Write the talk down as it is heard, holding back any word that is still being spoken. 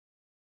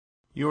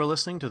You are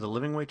listening to the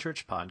Living Way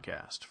Church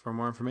podcast. For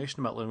more information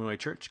about Living Way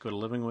Church, go to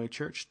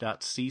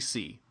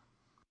livingwaychurch.cc.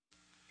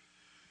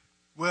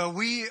 Well,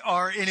 we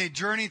are in a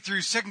journey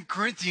through 2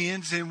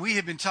 Corinthians, and we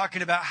have been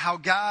talking about how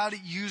God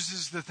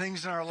uses the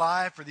things in our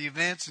life or the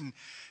events and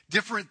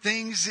different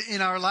things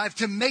in our life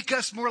to make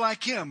us more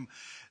like Him.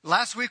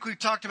 Last week we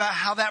talked about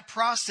how that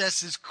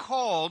process is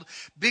called,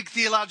 big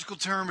theological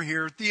term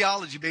here,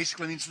 theology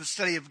basically means the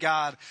study of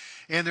God.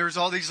 And there's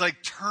all these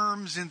like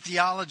terms in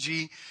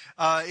theology,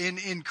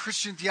 in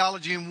Christian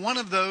theology. And one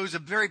of those, a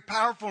very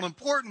powerful and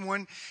important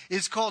one,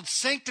 is called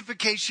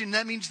sanctification.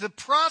 That means the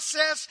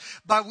process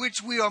by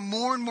which we are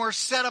more and more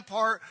set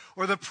apart,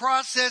 or the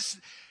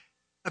process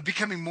of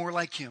becoming more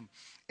like Him.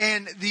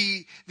 And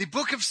the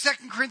book of 2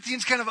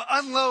 Corinthians kind of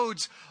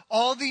unloads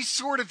all these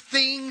sort of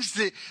things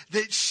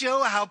that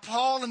show how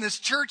Paul and this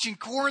church in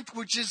Corinth,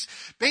 which is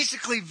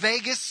basically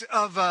Vegas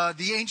of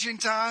the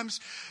ancient times,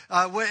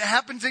 what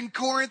happens in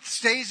Corinth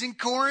stays in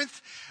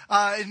Corinth,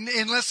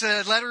 unless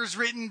a letter is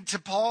written to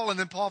Paul and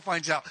then Paul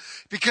finds out.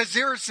 Because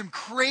there are some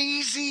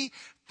crazy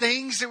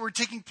things that were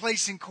taking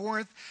place in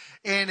Corinth.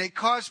 And it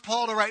caused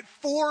Paul to write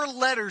 4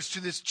 letters to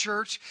this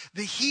church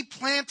that he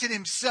planted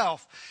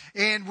himself.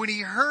 And when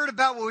he heard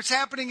about what was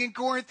happening in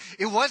Corinth,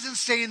 it wasn't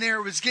staying there,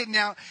 it was getting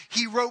out.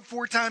 He wrote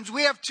 4 times.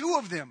 We have 2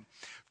 of them,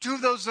 2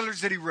 of those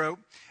letters that he wrote.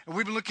 And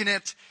we've been looking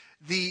at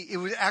it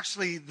was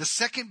actually the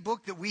second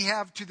book that we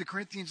have to the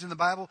Corinthians in the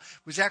Bible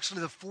was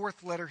actually the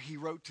 4th letter he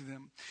wrote to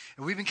them.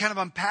 And we've been kind of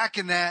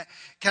unpacking that,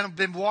 kind of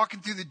been walking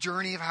through the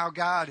journey of how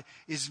God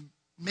is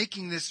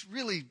making this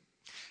really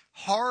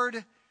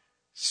hard,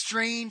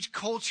 strange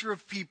culture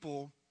of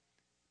people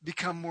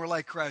become more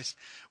like Christ.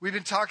 We've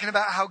been talking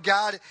about how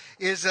God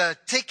is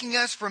taking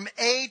us from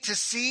A to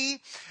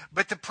C,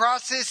 but the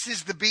process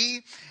is the B.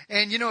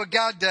 And you know what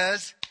God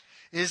does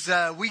is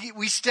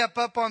we step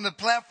up on the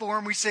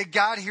platform. We say,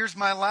 God, here's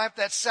my life.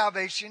 That's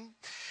salvation.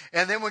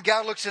 And then when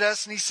God looks at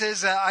us and He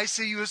says, I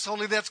see you as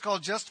holy, that's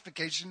called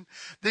justification.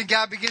 Then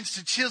God begins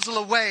to chisel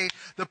away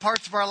the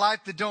parts of our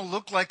life that don't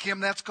look like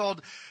Him. That's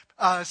called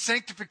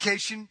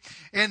sanctification.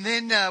 And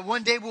then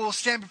one day we will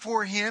stand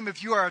before Him.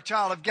 If you are a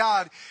child of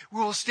God,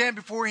 we will stand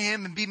before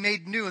Him and be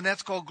made new, and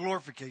that's called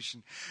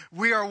glorification.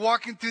 We are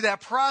walking through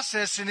that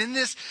process, and in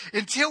this,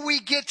 until we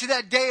get to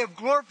that day of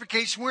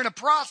glorification, we're in a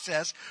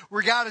process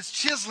where God is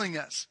chiseling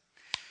us.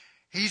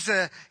 He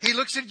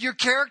looks at your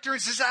character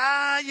and says,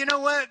 you know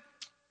what?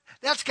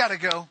 That's got to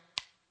go.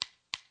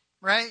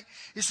 Right?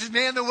 He says,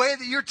 man, the way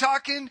that you're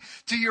talking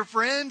to your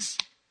friends,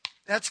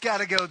 that's got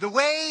to go. The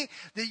way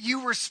that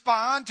you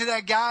respond to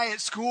that guy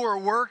at school or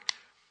work,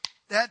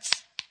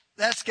 that's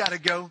got to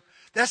go.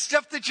 That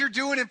stuff that you're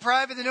doing in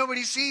private that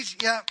nobody sees,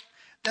 yeah,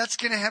 that's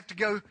going to have to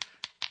go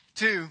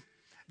too.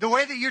 The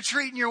way that you're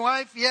treating your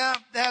wife, yeah,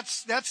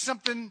 that's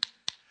something.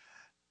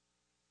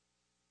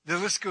 The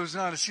list goes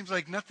on. It seems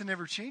like nothing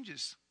ever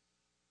changes.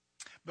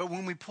 But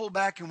when we pull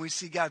back and we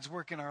see God's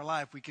work in our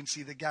life, we can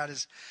see that God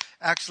is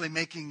actually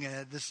making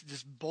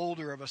this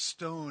boulder of a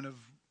stone of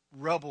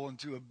rubble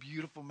into a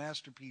beautiful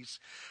masterpiece.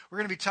 We're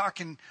going to be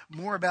talking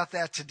more about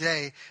that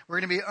today.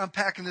 We're going to be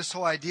unpacking this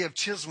whole idea of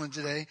chiseling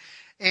today.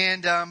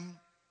 And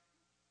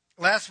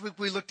last week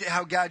we looked at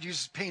how God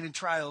uses pain and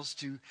trials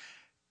to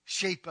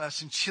shape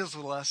us and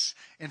chisel us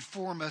and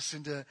form us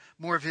into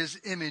more of His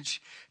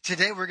image.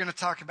 Today we're going to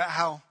talk about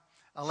how,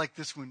 I like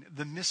this one,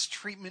 the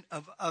mistreatment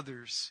of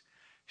others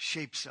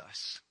shapes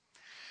us.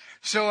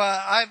 So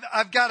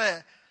I've got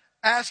to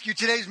ask you,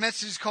 today's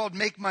message is called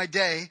Make My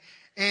Day.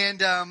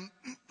 And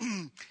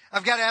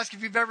I've got to ask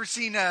if you've ever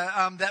seen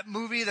that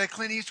movie, that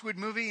Clint Eastwood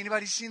movie.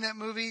 Anybody seen that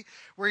movie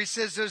where he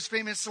says those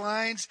famous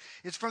lines?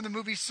 It's from the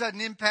movie Sudden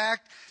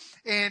Impact.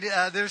 And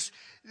there's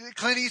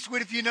Clint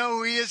Eastwood, if you know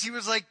who he is, he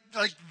was like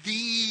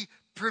the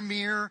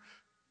premier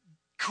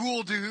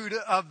cool dude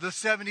of the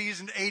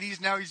 70s and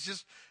 80s. Now he's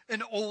just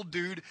an old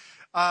dude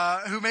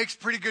who makes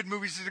pretty good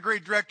movies. He's a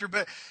great director.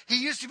 But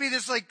he used to be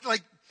this like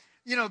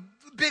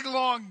big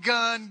long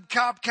gun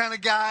cop kind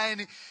of guy,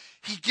 and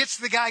he gets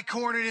the guy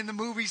cornered in the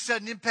movie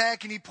Sudden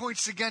Impact, and he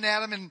points the gun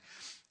at him,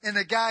 and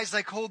the guy's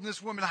like holding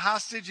this woman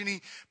hostage, and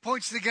he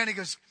points the gun, and he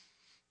goes,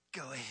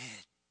 go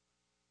ahead,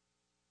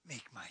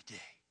 make my day.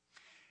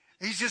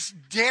 He's just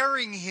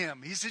daring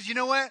him. He says, you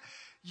know what?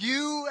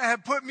 You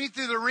have put me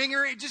through the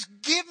ringer. Just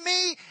give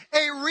me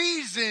a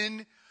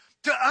reason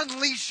to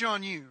unleash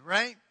on you,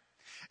 right?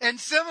 And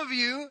some of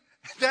you,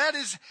 that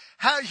is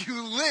how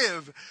you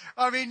live.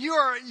 I mean,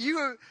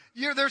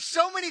 there's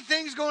so many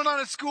things going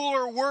on at school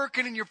or work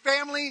and in your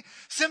family.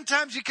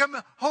 Sometimes you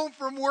come home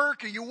from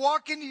work or you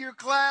walk into your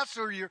class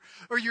or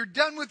you're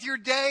done with your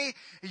day.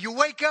 And you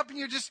wake up and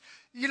you're just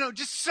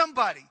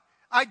somebody.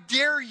 I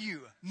dare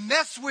you.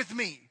 Mess with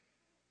me.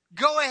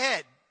 Go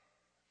ahead.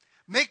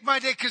 Make my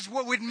day. Because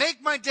what would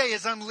make my day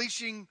is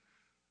unleashing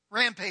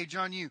rampage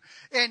on you.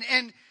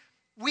 And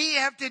we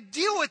have to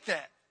deal with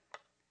that.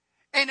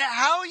 And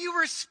how you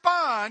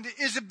respond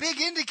is a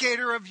big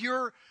indicator of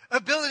your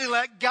ability to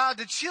let God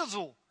to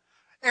chisel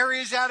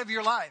areas out of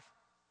your life.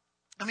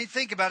 I mean,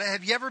 think about it.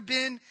 Have you ever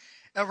been,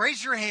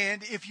 raise your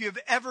hand if you have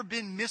ever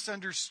been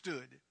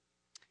misunderstood.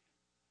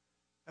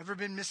 Ever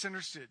been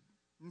misunderstood?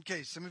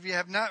 Okay, some of you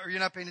have not, or you're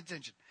not paying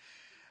attention.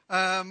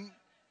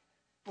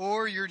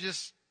 Or you're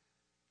just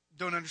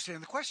don't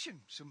understand the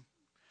question. So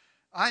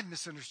I'm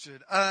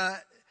misunderstood.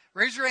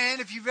 Raise your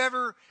hand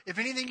if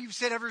anything you've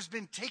said ever has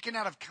been taken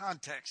out of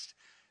context.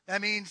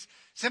 That means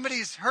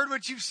somebody's heard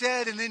what you've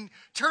said and then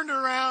turned it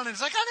around and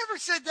it's like, I never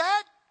said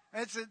that.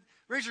 That's it.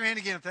 Raise your hand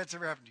again if that's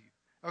ever happened to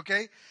you.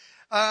 Okay?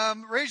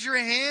 Raise your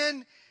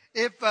hand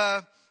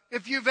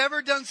if you've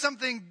ever done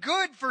something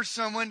good for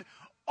someone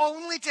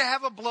only to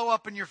have a blow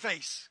up in your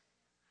face.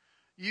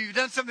 You've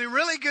done something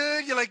really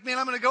good. You're like, man,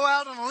 I'm going to go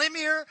out on a limb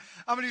here.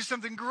 I'm going to do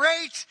something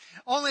great,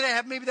 only to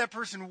have maybe that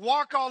person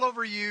walk all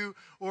over you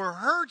or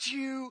hurt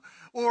you,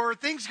 or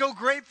things go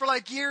great for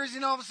like years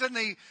and all of a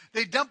sudden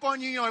they dump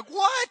on you. You're like,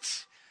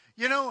 what?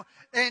 You know,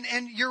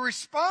 and your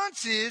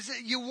response is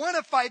you want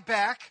to fight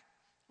back,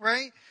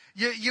 right?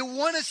 You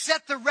want to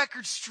set the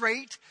record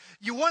straight.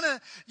 You want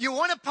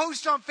to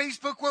post on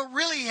Facebook what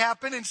really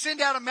happened and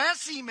send out a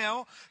mass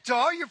email to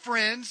all your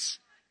friends.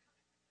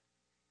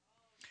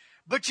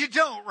 But you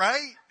don't,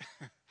 right?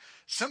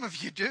 Some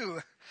of you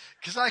do,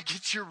 because I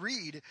get your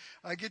read.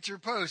 I get your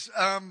post.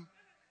 But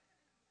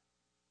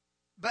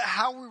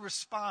how we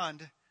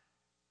respond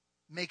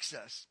makes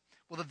us.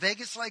 Well, the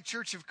Vegas-like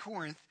Church of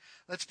Corinth,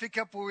 let's pick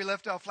up where we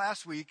left off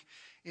last week.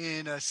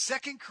 In 2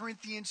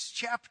 Corinthians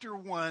chapter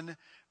 1,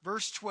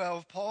 verse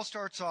 12, Paul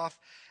starts off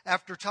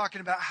after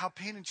talking about how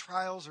pain and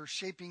trials are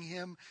shaping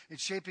him and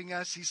shaping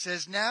us. He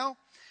says, now,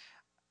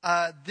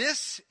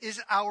 this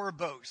is our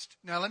boast.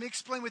 Now, let me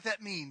explain what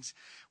that means.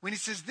 When he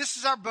says this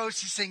is our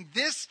boast, he's saying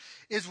this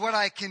is what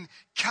I can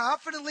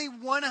confidently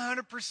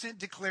 100%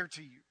 declare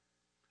to you.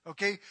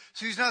 Okay?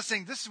 So he's not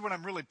saying this is what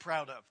I'm really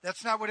proud of.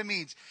 That's not what it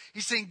means.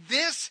 He's saying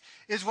this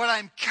is what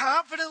I'm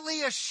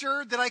confidently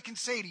assured that I can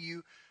say to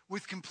you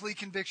with complete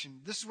conviction.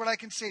 This is what I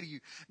can say to you.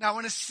 Now, I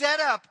want to set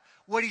up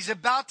what he's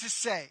about to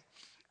say.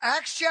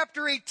 Acts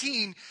chapter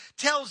 18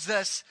 tells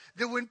us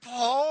that when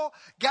Paul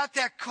got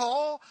that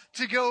call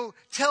to go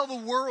tell the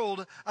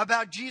world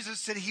about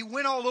Jesus, that he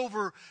went all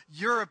over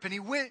Europe and he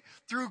went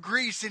through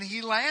Greece and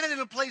he landed in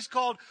a place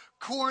called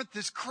Corinth,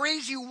 this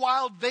crazy,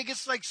 wild,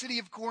 Vegas-like city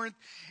of Corinth,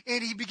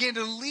 and he began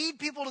to lead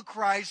people to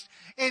Christ,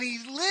 and he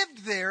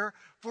lived there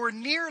for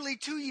nearly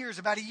 2 years,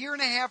 about a year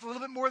and a half, a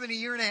little bit more than a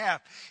year and a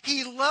half.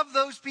 He loved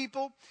those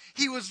people.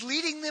 He was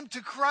leading them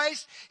to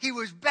Christ. He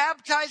was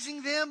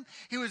baptizing them.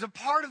 He was a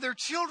part of their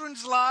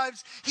children's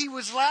lives. He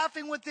was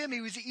laughing with them.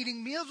 He was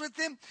eating meals with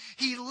them.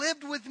 He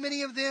lived with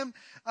many of them.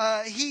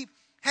 He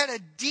had a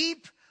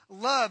deep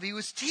love. He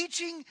was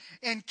teaching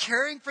and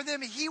caring for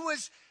them. He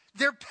was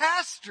their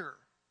pastor.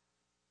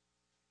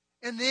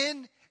 And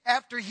then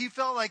after he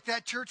felt like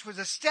that church was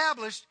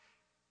established,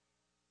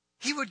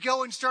 he would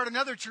go and start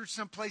another church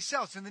someplace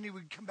else, and then he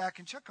would come back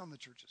and check on the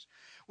churches.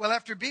 Well,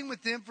 after being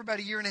with them for about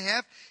a year and a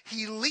half,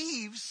 he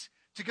leaves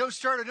to go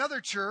start another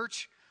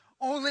church,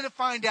 only to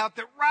find out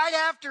that right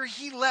after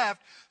he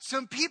left,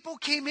 some people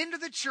came into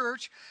the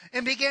church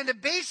and began to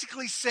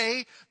basically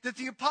say that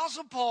the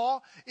Apostle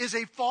Paul is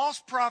a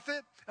false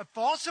prophet, a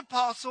false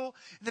apostle,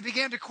 and they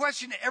began to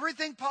question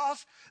everything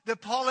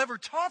that Paul ever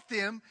taught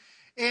them,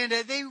 and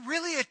they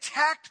really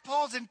attacked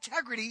Paul's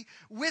integrity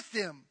with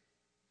them.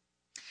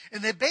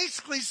 And they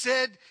basically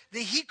said that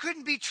he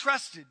couldn't be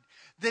trusted,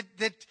 that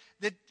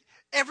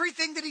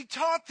everything that he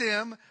taught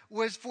them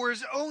was for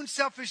his own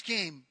selfish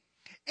gain.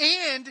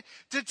 And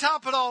to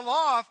top it all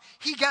off,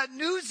 he got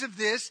news of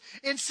this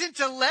and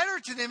sent a letter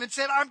to them and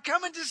said, I'm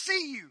coming to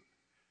see you.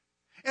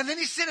 And then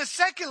he sent a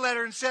second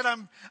letter and said,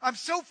 I'm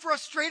so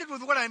frustrated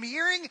with what I'm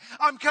hearing,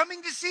 I'm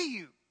coming to see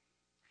you.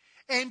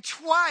 And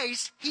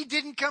twice he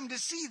didn't come to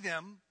see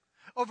them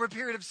over a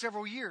period of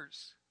several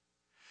years.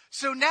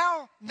 So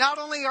now, not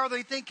only are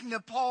they thinking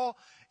that Paul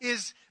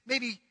is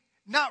maybe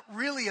not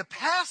really a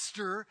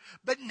pastor,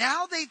 but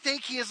now they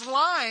think he is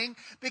lying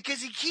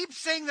because he keeps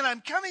saying that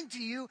I'm coming to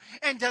you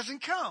and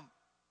doesn't come.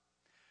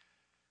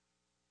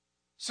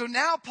 So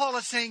now Paul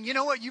is saying, you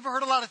know what, you've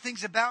heard a lot of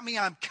things about me.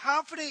 I'm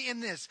confident in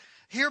this.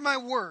 Hear my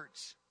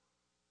words.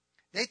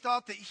 They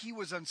thought that he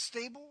was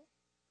unstable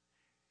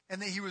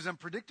and that he was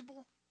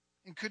unpredictable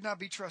and could not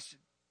be trusted.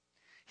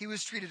 He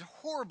was treated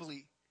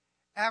horribly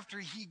after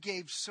he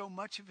gave so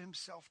much of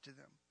himself to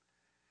them.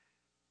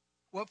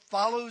 What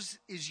follows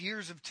is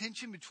years of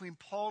tension between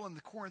Paul and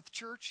the Corinth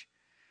church.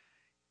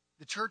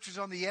 The church was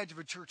on the edge of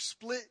a church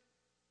split.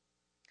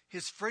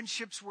 His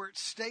friendships were at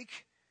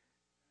stake.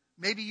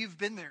 Maybe you've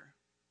been there.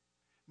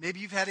 Maybe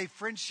you've had a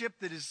friendship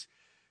that is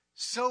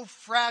so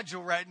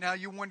fragile right now,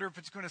 you wonder if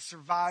it's going to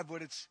survive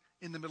what it's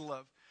in the middle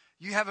of.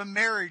 You have a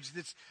marriage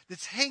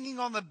that's hanging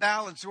on the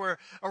balance, or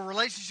a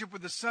relationship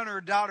with a son or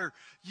a daughter.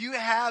 You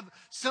have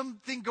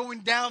something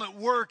going down at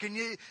work, and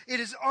it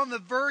is on the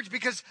verge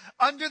because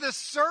under the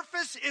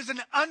surface is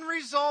an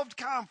unresolved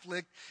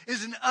conflict,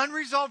 is an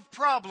unresolved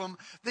problem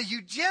that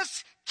you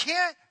just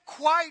can't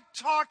quite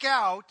talk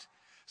out.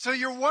 So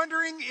you're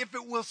wondering if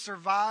it will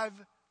survive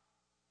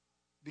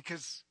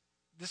because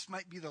this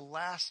might be the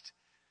last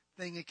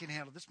thing it can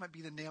handle. This might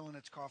be the nail in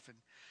its coffin.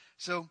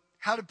 So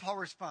how did Paul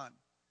respond?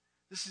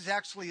 This is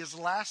actually his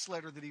last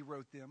letter that he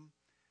wrote them.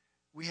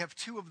 We have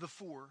 2 of the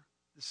 4.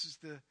 This is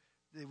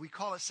we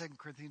call it 2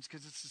 Corinthians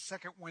because it's the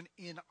second one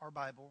in our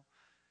Bible.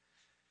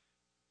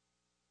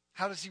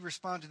 How does he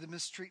respond to the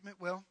mistreatment?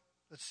 Well,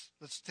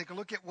 let's take a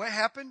look at what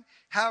happened,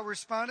 how he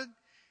responded,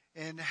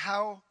 and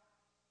how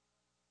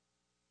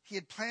he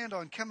had planned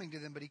on coming to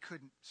them, but he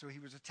couldn't, so he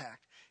was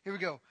attacked. Here we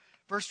go.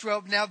 Verse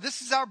 12, now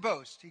this is our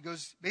boast. He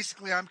goes,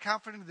 basically, I'm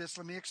confident of this.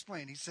 Let me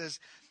explain. He says,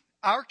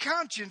 our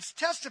conscience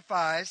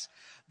testifies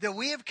that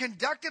we have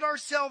conducted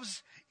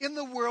ourselves in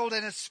the world,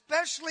 and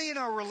especially in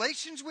our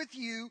relations with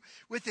you,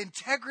 with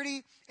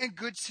integrity and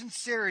good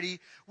sincerity.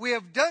 We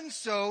have done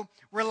so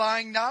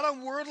relying not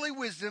on worldly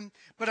wisdom,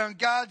 but on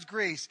God's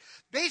grace.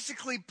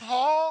 Basically,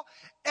 Paul,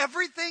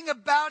 everything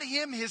about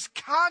him, his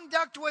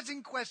conduct was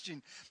in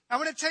question. I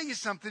want to tell you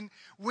something.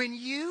 When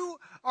you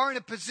are in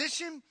a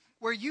position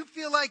where you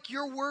feel like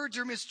your words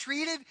are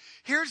mistreated,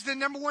 here's the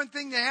number one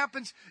thing that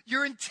happens.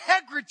 Your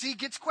integrity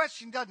gets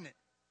questioned, doesn't it?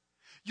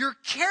 Your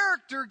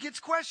character gets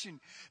questioned.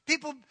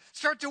 People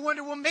start to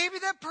wonder, well, maybe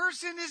that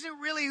person isn't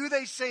really who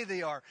they say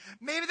they are.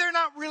 Maybe they're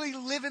not really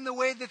living the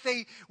way that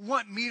they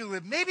want me to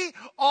live. Maybe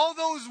all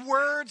those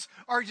words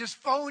are just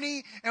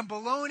phony and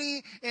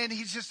baloney, and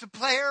he's just a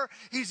player.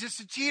 He's just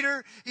a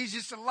cheater. He's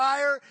just a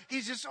liar.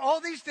 He's just all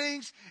these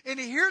things. And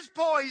here's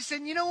Paul. He's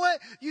saying, you know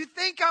what? You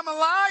think I'm a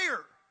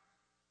liar.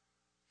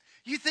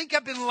 You think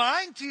I've been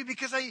lying to you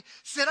because I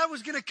said I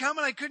was going to come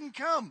and I couldn't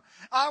come.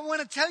 I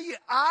want to tell you,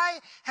 I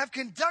have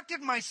conducted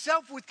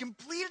myself with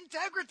complete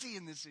integrity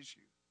in this issue.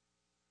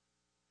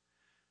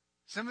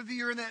 Some of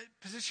you are in that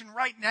position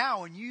right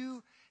now, and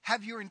you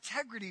have your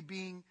integrity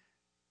being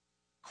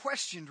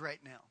questioned right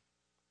now.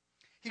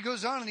 He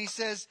goes on and he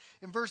says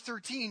in verse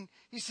 13,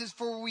 he says,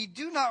 for we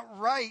do not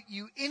write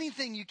you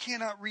anything you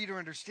cannot read or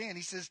understand.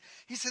 He says,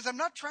 I'm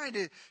not trying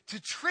to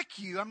trick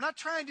you. I'm not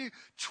trying to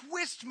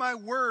twist my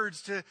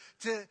words to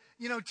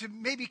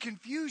maybe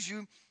confuse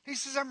you. He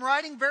says, I'm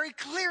writing very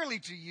clearly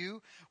to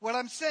you what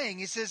I'm saying.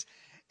 He says,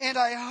 and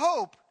I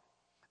hope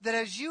that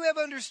as you have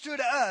understood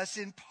us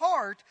in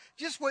part,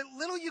 just what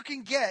little you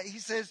can get, he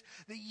says,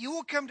 that you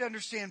will come to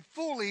understand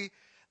fully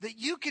that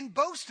you can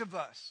boast of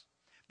us.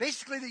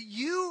 Basically, that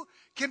you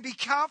can be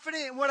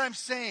confident in what I'm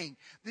saying.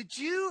 That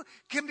you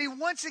can be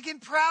once again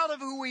proud of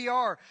who we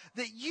are.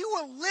 That you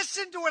will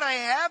listen to what I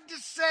have to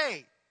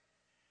say.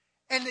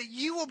 And that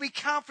you will be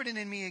confident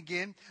in me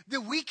again.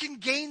 That we can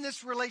gain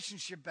this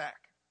relationship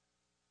back.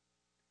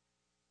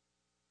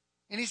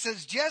 And he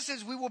says, just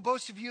as we will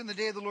boast of you in the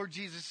day of the Lord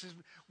Jesus,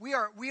 we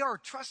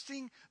are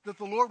trusting that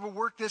the Lord will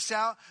work this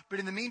out. But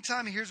in the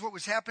meantime, here's what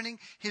was happening.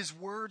 His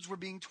words were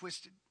being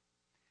twisted.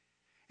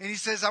 And he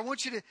says, I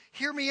want you to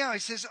hear me out. He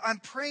says, I'm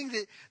praying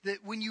that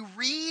when you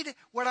read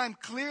what I'm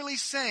clearly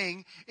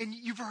saying, and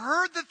you've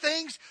heard the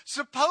things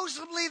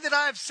supposedly that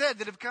I have said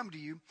that have come to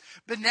you,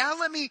 but now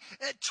let me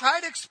try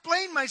to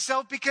explain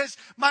myself because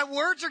my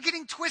words are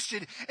getting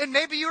twisted. And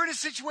maybe you're in a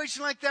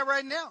situation like that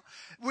right now.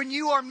 When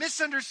you are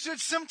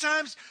misunderstood,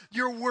 sometimes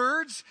your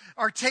words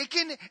are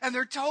taken and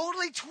they're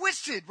totally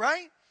twisted,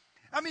 right?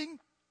 I mean,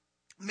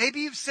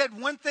 maybe you've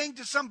said one thing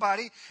to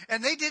somebody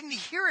and they didn't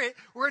hear it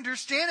or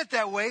understand it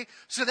that way.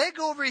 So they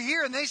go over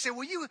here and they say,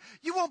 well, you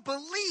won't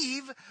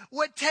believe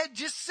what Ted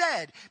just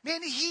said.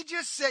 Man, he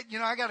just said,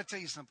 I got to tell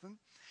you something.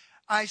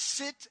 I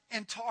sit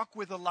and talk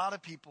with a lot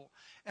of people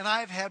and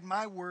I've had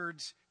my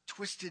words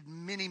twisted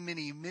many,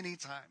 many, many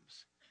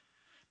times.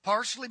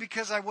 Partially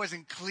because I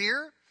wasn't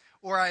clear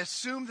or I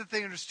assumed that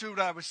they understood what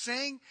I was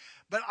saying.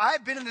 But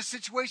I've been in a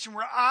situation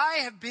where I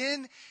have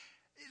been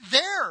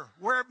there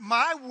where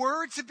my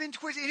words have been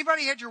twisted.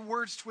 Anybody had your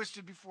words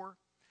twisted before?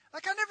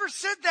 Like, I never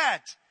said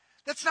that.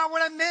 That's not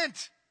what I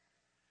meant.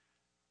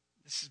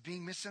 This is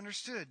being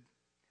misunderstood.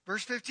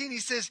 Verse 15, he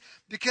says,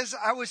 because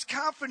I was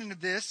confident of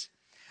this,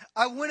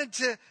 I wanted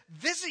to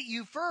visit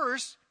you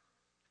first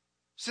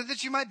so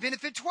that you might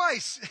benefit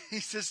twice. He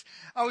says,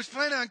 I was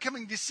planning on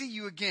coming to see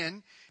you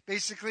again.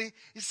 Basically,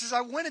 he says,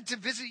 I wanted to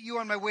visit you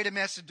on my way to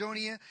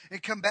Macedonia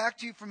and come back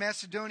to you from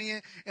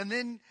Macedonia. And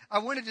then I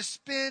wanted to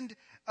spend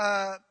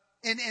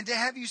and to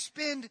have you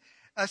send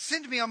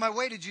me on my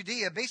way to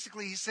Judea.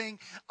 Basically, he's saying,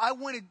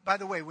 by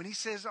the way, when he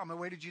says on my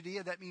way to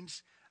Judea, that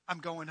means I'm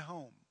going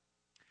home.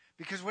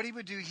 Because what he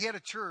would do, he had a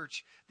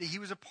church that he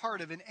was a part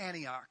of in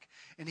Antioch.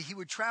 And he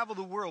would travel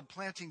the world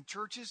planting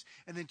churches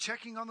and then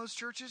checking on those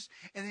churches.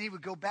 And then he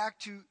would go back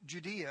to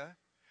Judea,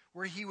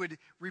 where he would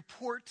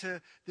report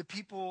to the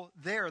people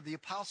there, the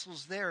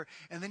apostles there.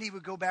 And then he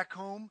would go back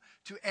home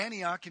to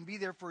Antioch and be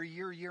there for a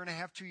year and a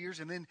half, 2 years,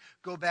 and then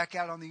go back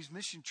out on these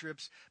mission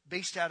trips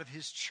based out of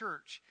his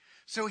church.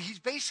 So he's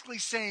basically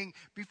saying,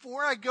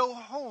 before I go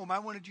home, I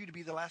wanted you to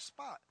be the last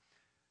spot.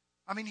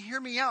 I mean, hear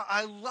me out.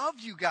 I love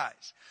you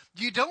guys.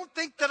 You don't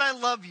think that I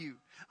love you.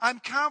 I'm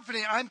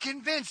confident. I'm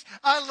convinced.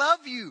 I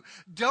love you.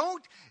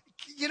 Don't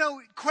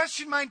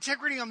question my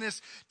integrity on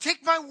this.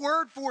 Take my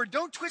word for it.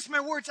 Don't twist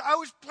my words. I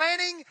was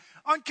planning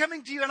on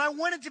coming to you, and I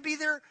wanted to be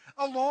there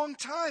a long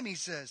time, he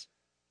says.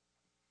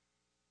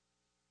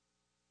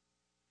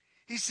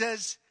 He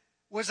says,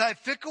 was I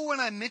fickle when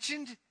I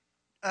mentioned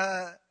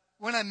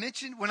when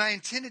I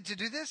intended to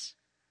do this?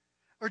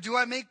 Or do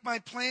I make my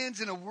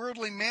plans in a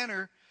worldly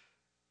manner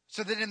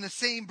so that in the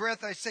same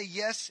breath I say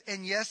yes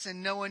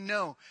and no and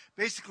no?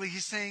 Basically,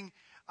 he's saying,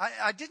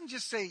 I didn't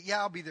just say, yeah,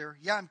 I'll be there.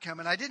 Yeah, I'm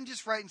coming. I didn't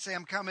just write and say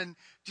I'm coming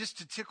just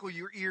to tickle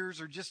your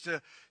ears or just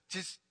to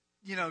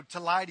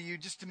lie to you,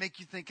 just to make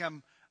you think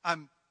I'm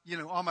on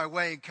my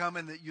way and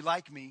coming, that you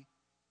like me.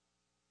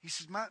 He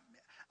says,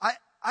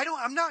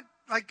 I'm not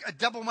like a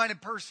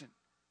double-minded person.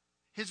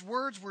 His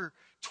words were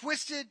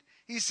twisted.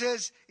 He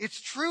says, it's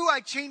true,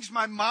 I changed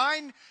my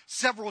mind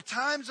several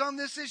times on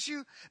this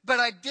issue, but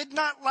I did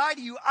not lie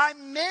to you. I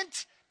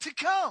meant to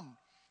come.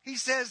 He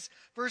says,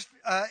 verse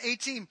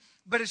 18,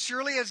 but as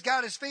surely as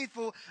God is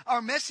faithful,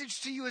 our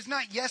message to you is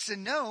not yes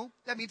and no.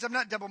 That means I'm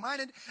not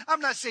double-minded.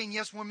 I'm not saying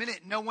yes 1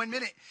 minute, no 1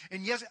 minute.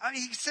 And yes,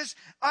 he says,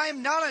 I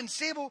am not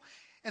unstable.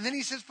 And then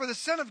he says, for the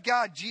Son of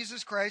God,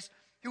 Jesus Christ,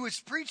 who was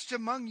preached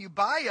among you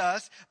by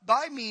us,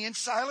 by me and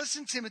Silas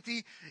and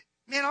Timothy.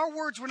 Man, our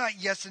words were not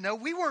yes and no.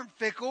 We weren't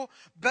fickle,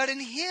 but in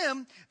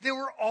him, they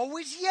were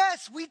always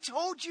yes. We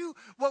told you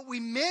what we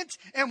meant,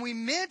 and we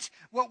meant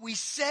what we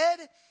said.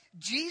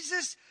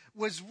 Jesus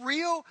was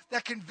real.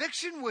 That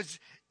conviction was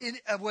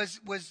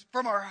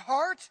from our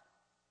heart.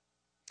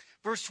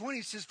 Verse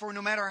 20 says, for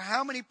no matter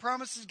how many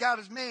promises God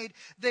has made,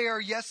 they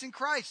are yes in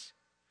Christ.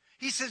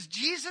 He says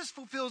Jesus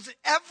fulfills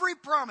every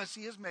promise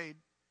he has made.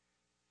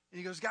 And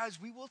he goes, guys,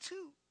 we will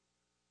too.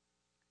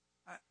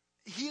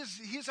 He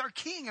is our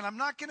king, and I'm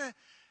not gonna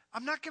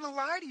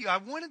lie to you. I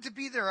wanted to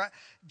be there.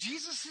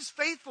 Jesus is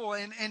faithful,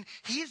 and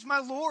he is my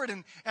Lord,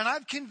 and I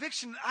have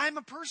conviction. I'm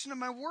a person of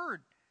my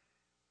word.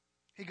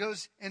 He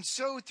goes, and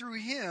so through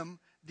him,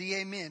 the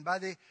amen.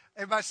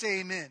 Everybody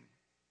say amen.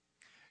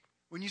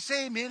 When you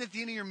say amen at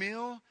the end of your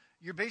meal,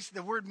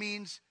 the word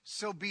means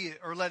so be it,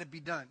 or let it be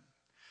done.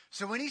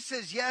 So when he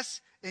says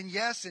yes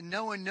and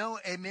no and no,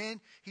 amen,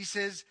 he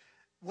says,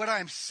 what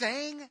I'm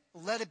saying,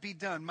 let it be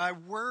done. My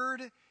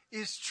word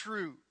is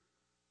true.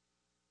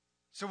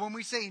 So when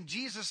we say in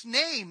Jesus'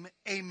 name,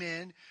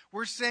 amen,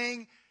 we're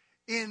saying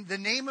in the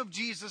name of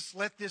Jesus,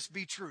 let this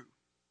be true.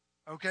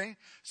 Okay?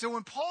 So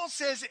when Paul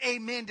says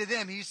amen to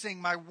them, he's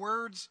saying my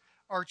words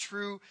are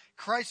true.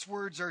 Christ's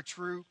words are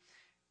true.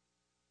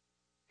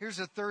 Here's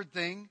a third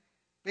thing.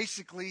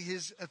 Basically,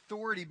 his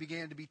authority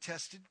began to be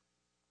tested.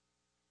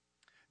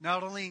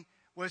 Not only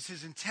was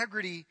his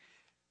integrity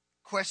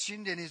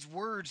questioned and his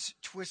words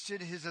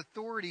twisted, his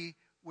authority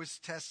was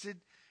tested.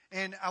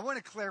 And I want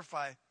to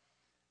clarify.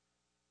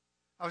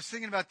 I was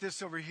thinking about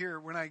this over here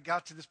when I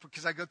got to this,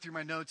 because I go through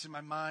my notes in my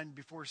mind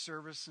before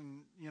service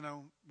and,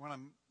 when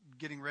I'm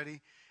getting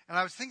ready. And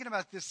I was thinking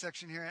about this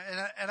section here.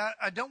 And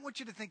I don't want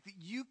you to think that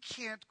you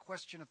can't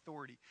question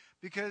authority,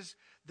 because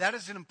that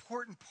is an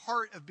important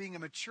part of being a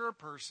mature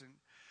person.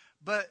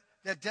 But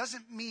that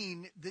doesn't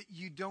mean that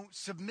you don't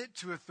submit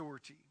to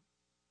authority.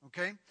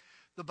 Okay?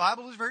 The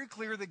Bible is very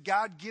clear that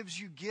God gives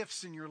you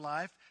gifts in your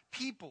life.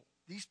 People.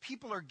 These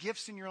people are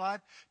gifts in your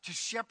life to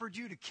shepherd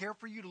you, to care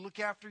for you, to look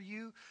after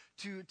you,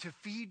 to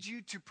feed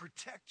you, to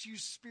protect you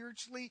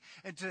spiritually,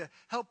 and to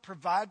help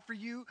provide for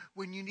you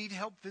when you need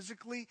help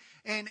physically.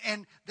 And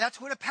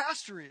that's what a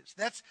pastor is.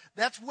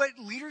 That's what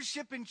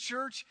leadership in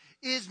church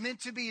is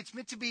meant to be. It's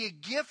meant to be a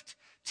gift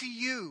to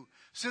you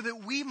so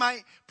that we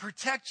might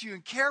protect you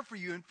and care for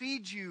you and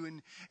feed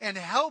you and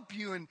help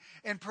you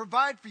and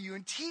provide for you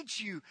and teach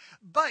you.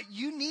 But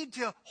you need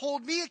to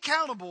hold me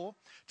accountable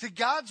to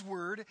God's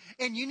word,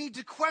 and you need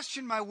to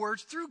question my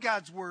words through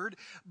God's word.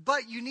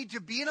 But you need to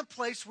be in a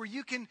place where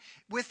you can,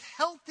 with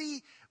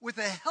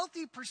a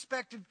healthy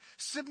perspective,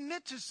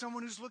 submit to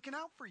someone who's looking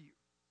out for you.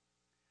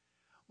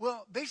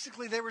 Well,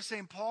 basically they were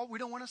saying, Paul, we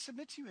don't want to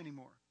submit to you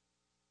anymore.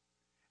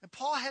 And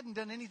Paul hadn't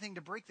done anything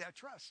to break that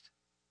trust.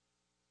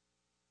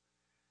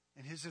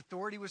 And his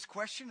authority was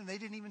questioned, and they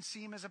didn't even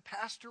see him as a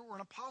pastor or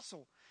an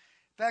apostle.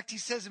 In fact, he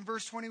says in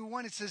verse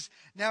 21, it says,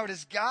 now it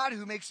is God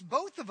who makes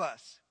both of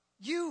us,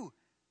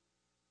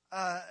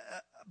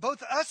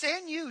 both us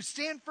and you,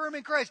 stand firm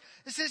in Christ.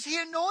 It says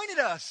he anointed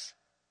us.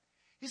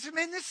 He said,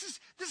 man, this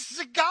is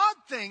a God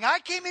thing. I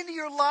came into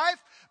your life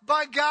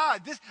by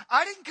God.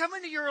 I didn't come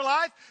into your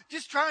life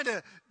just trying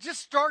to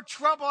start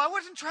trouble. I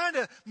wasn't trying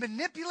to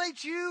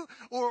manipulate you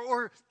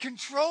or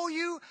control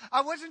you.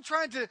 I wasn't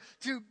trying to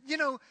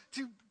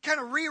kind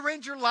of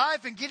rearrange your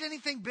life and get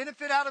anything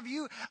benefit out of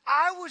you.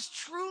 I was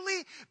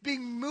truly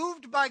being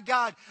moved by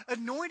God.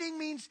 Anointing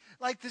means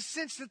like the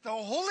sense that the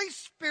Holy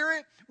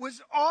Spirit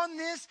was on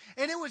this,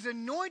 and it was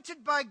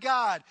anointed by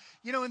God.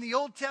 In the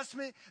Old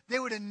Testament, they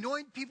would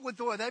anoint people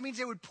with oil. That means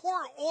they would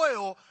pour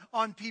oil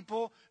on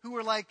people who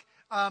were like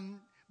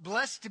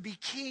blessed to be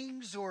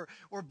kings or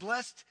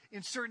blessed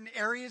in certain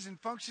areas and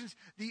functions.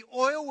 The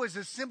oil was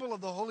a symbol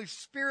of the Holy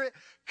Spirit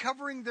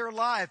covering their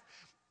life.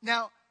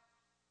 Now,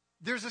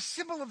 there's a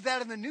symbol of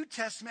that in the New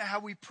Testament, how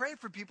we pray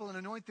for people and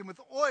anoint them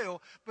with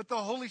oil, but the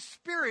Holy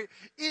Spirit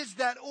is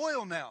that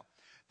oil now.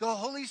 The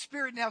Holy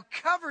Spirit now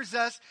covers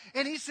us,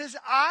 and he says,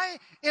 I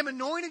am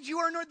anointed, you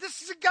are anointed.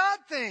 This is a God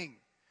thing.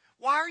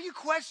 Why are you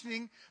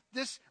questioning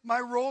this,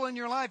 my role in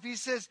your life? He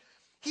says,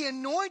 he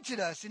anointed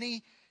us, and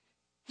he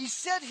He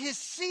set his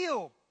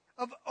seal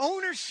of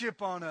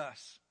ownership on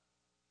us.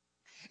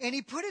 And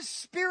he put his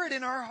Spirit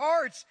in our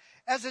hearts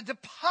as a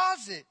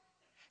deposit,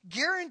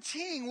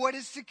 guaranteeing what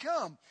is to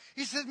come.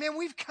 He says, man,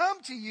 we've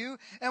come to you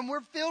and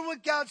we're filled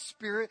with God's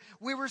Spirit.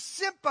 We were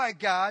sent by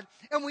God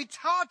and we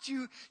taught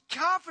you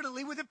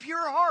confidently with a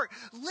pure heart.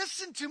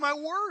 Listen to my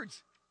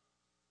words.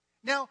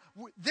 Now,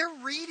 they're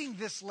reading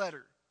this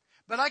letter,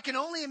 but I can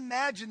only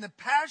imagine the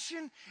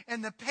passion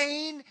and the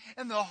pain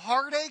and the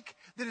heartache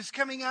that is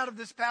coming out of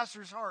this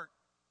pastor's heart.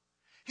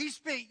 He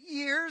spent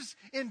years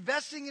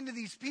investing into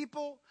these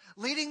people,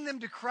 leading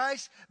them to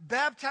Christ,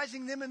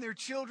 baptizing them and their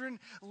children,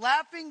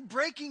 laughing,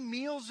 breaking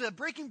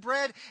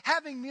bread,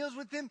 having meals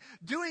with them,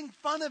 doing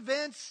fun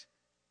events,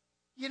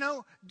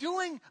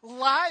 doing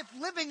life,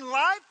 living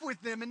life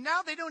with them. And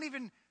now they don't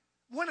even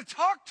want to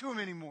talk to him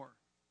anymore.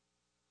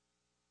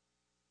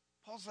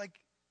 Paul's like,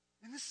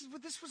 and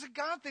this was a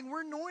God thing.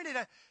 We're anointed.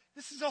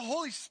 This is a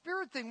Holy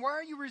Spirit thing. Why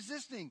are you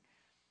resisting?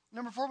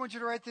 Number 4, I want you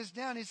to write this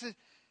down. He said,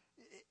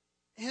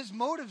 his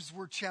motives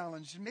were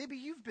challenged, and maybe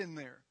you've been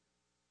there.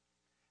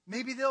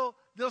 Maybe they'll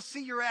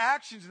see your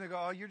actions and they go,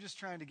 "Oh, you're just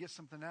trying to get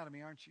something out of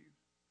me, aren't you?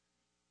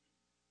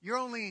 You're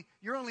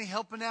only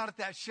helping out at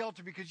that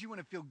shelter because you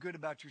want to feel good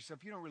about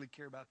yourself. You don't really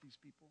care about these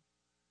people.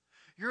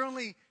 You're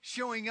only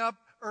showing up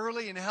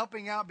early and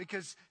helping out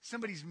because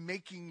somebody's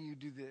making you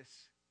do this."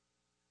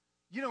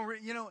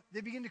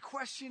 They begin to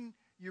question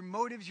your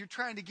motives. You're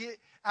trying to get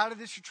out of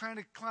this. You're trying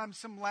to climb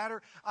some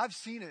ladder. I've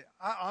seen it.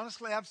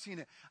 I've seen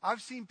it.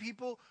 I've seen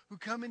people who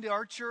come into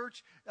our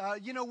church.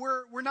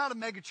 We're not a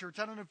mega church.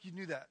 I don't know if you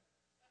knew that.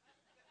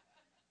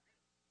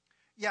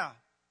 Yeah.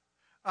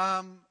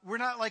 We're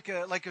not like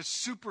a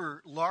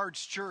super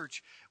large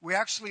church. We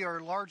actually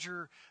are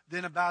larger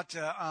than about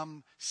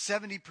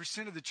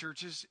 70% of the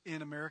churches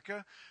in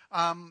America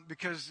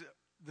because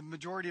the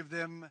majority of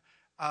them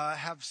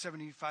have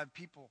 75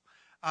 people.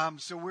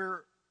 So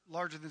we're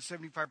larger than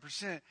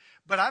 75%.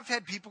 But I've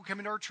had people come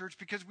into our church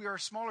because we are a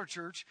smaller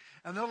church,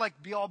 and they'll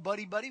be all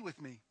buddy with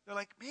me. They're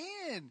like,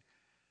 "Man,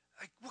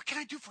 what can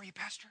I do for you,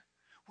 Pastor?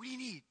 What do you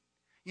need?"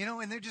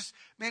 And they're just,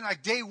 man,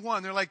 day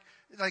one, they're like,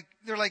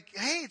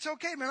 "Hey, it's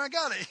okay, man, I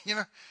got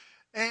it."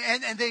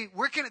 And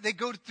they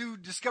go through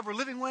Discover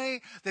Living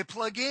Way, they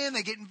plug in,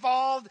 they get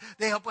involved,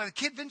 they help with a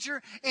kid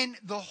venture, and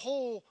the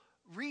whole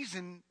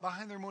reason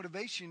behind their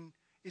motivation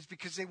is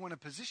because they want a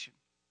position.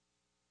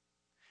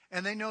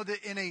 And they know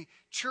that in a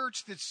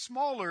church that's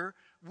smaller,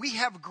 we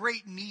have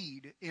great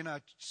need in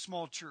a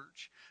small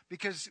church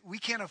because we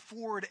can't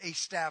afford a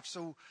staff.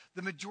 So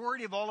the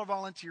majority of all our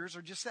volunteers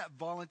are just that,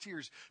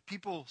 volunteers,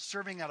 people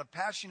serving out of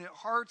passionate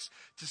hearts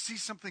to see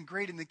something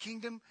great in the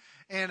kingdom.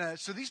 And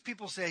so these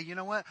people say, "You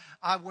know what?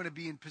 I want to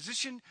be in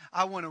position.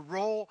 I want to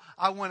roll.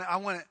 I want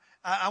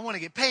to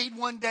get paid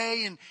one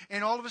day."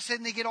 And all of a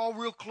sudden they get all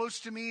real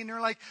close to me and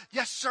they're like,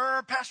 "Yes,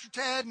 sir, Pastor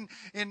Ted."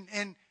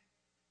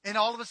 And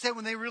all of a sudden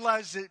when they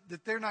realize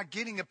that they're not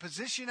getting a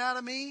position out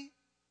of me,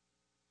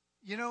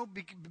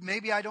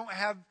 maybe I don't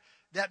have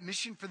that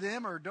mission for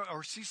them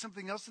or see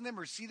something else in them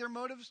or see their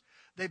motives,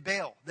 they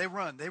bail. They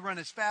run. They run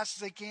as fast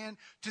as they can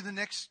to the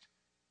next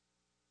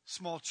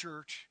small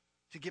church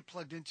to get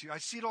plugged into. I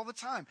see it all the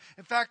time.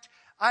 In fact,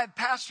 I have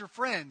pastor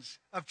friends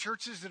of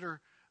churches that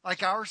are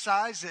like our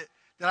size that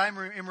I'm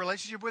in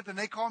relationship with, and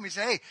they call me and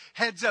say, "Hey,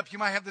 heads up, you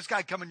might have this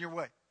guy coming your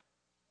way."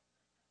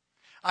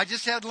 I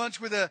just had lunch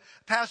with a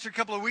pastor a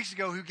couple of weeks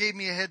ago who gave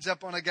me a heads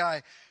up on a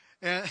guy,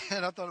 and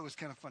I thought it was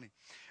kind of funny.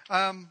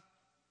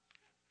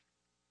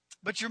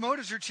 But your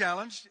motives are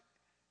challenged.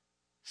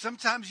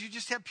 Sometimes you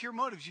just have pure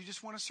motives. You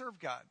just want to serve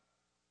God.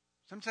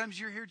 Sometimes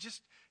you're here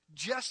just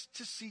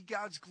to see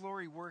God's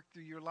glory work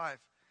through your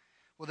life.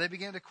 Well, they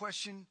began to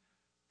question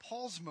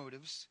Paul's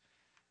motives.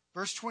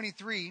 Verse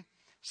 23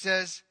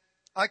 says,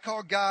 "I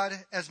call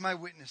God as my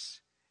witness,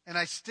 and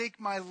I stake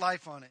my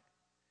life on it,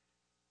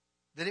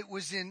 that it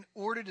was in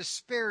order to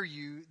spare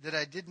you that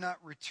I did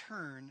not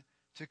return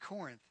to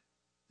Corinth."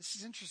 This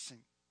is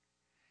interesting.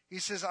 He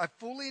says, "I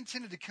fully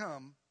intended to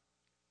come,"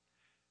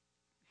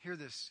 hear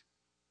this,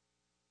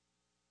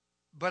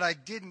 "but I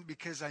didn't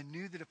because I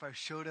knew that if I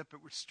showed up,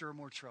 it would stir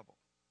more trouble."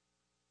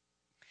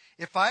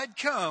 If I had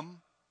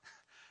come,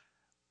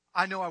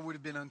 I know I would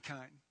have been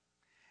unkind.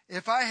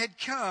 If I had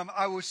come,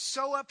 I was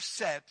so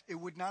upset, it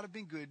would not have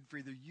been good for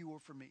either you or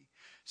for me.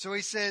 So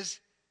he says,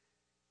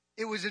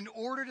 it was in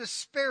order to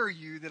spare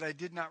you that I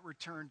did not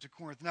return to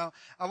Corinth. Now,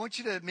 I want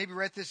you to maybe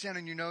write this down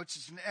in your notes.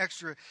 It's an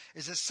extra.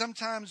 Is that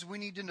sometimes we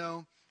need to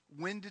know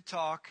when to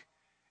talk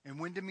and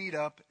when to meet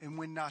up and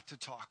when not to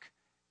talk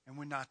and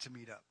when not to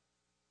meet up.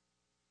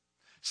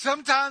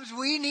 Sometimes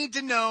we need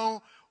to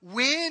know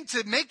when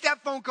to make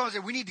that phone call and say,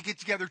 "We need to get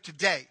together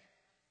today."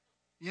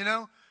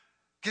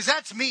 Because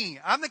that's me.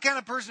 I'm the kind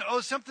of person,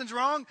 something's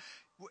wrong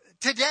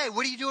today.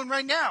 What are you doing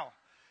right now?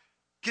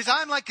 Because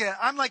I'm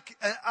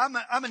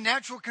a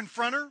natural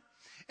confronter,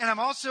 and I'm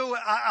also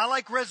I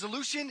like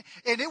resolution,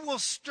 and it will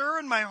stir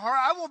in my heart.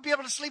 I won't be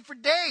able to sleep for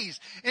days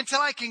until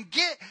I can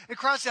get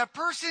across that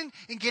person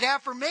and get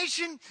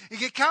affirmation and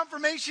get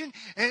confirmation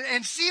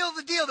and seal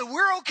the deal that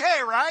we're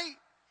okay, right?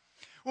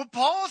 Well,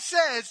 Paul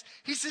says,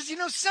 he says,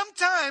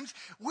 sometimes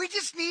we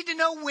just need to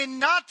know when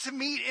not to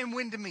meet and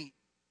when to meet.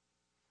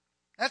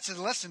 That's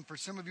a lesson for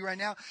some of you right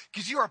now,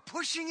 because you are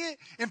pushing it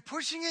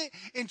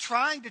and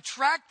trying to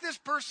track this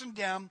person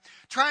down,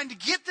 trying to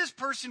get this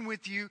person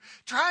with you,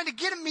 trying to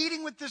get a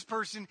meeting with this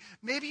person.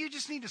 Maybe you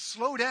just need to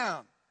slow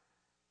down.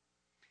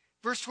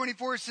 Verse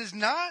 24 says,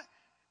 not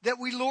that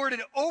we lord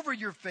it over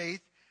your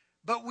faith,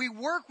 but we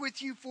work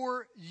with you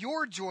for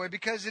your joy,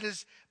 because it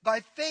is by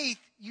faith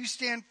you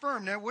stand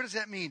firm. Now, what does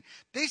that mean?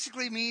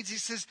 Basically means, he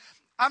says,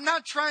 I'm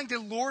not trying to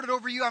lord it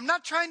over you. I'm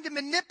not trying to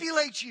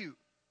manipulate you.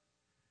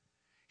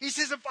 He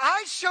says, if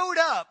I showed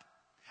up,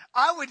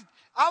 I would,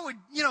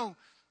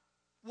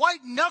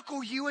 white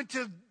knuckle you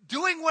into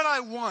doing what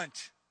I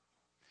want.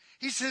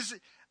 He says,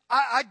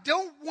 I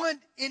don't want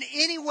in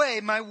any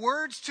way my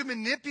words to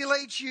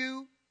manipulate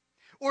you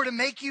or to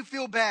make you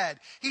feel bad.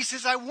 He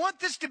says, I want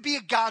this to be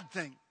a God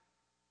thing.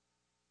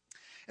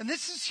 And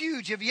this is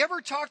huge. Have you ever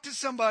talked to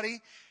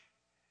somebody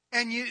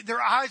and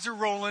their eyes are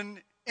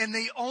rolling and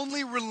they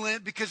only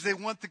relent because they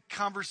want the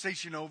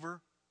conversation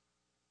over?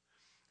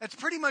 That's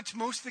pretty much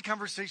most of the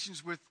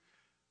conversations with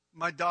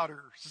my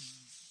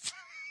daughters.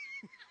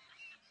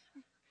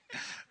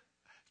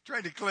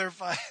 Trying to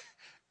clarify.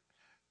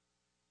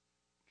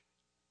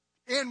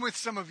 And with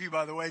some of you,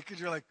 by the way, because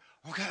you're like,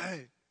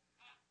 okay.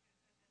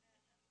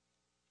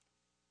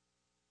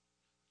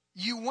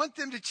 You want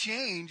them to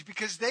change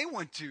because they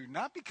want to,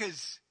 not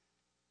because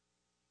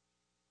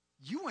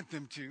you want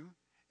them to.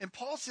 And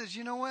Paul says,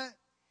 you know what?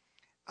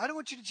 I don't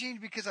want you to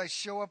change because I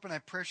show up and I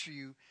pressure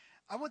you.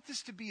 I want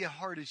this to be a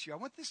heart issue. I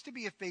want this to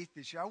be a faith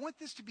issue. I want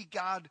this to be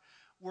God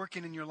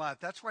working in your life.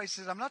 That's why he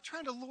says, I'm not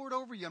trying to lord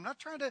over you. I'm not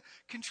trying to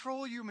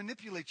control you,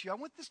 manipulate you. I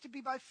want this to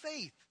be by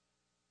faith.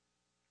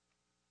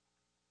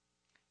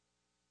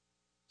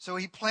 So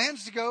he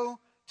plans to go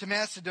to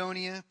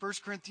Macedonia. 1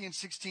 Corinthians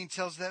 16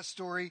 tells that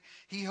story.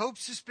 He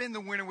hopes to spend the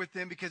winter with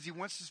them because he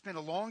wants to spend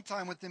a long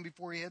time with them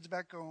before he heads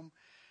back home.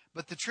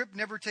 But the trip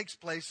never takes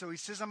place, so he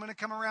says, I'm going to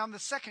come around the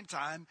second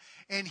time,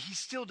 and he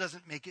still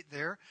doesn't make it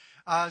there.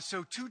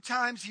 So 2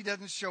 times he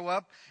doesn't show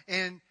up,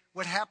 and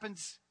what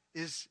happens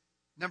is,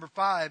 number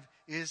 5,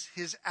 is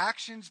his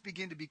actions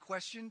begin to be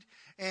questioned,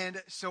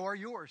 and so are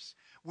yours.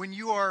 When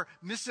you are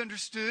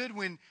misunderstood,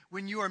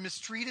 when you are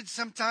mistreated,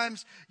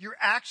 sometimes your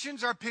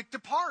actions are picked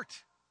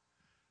apart.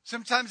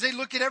 Sometimes they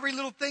look at every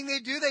little thing they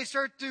do. They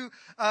start to,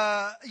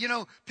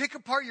 pick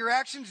apart your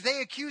actions.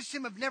 They accused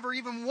him of never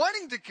even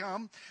wanting to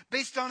come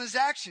based on his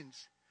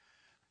actions.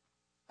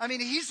 I mean,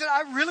 he said,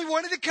 I really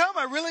wanted to come.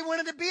 I really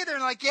wanted to be there.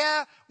 And like,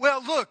 yeah,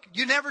 well, look,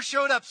 you never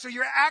showed up. So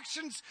your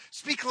actions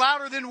speak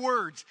louder than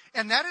words.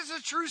 And that is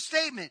a true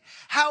statement.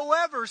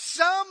 However,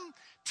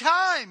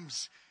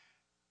 sometimes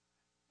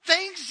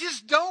things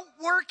just don't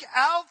work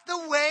out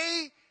the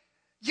way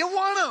you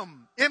want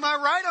them. Am I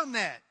right on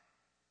that?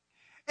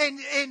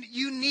 And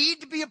you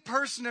need to be a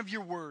person of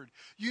your word.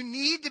 You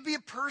need to be a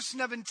person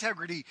of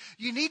integrity.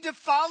 You need to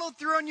follow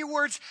through on your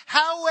words.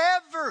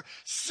 However,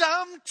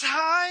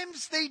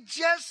 sometimes they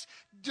just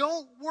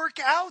don't work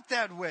out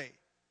that way.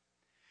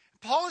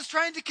 Paul is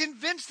trying to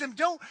convince them,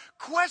 don't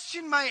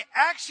question my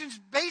actions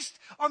based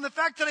on the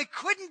fact that I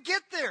couldn't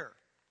get there.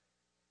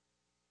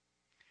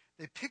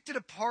 They picked it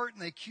apart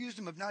and they accused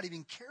him of not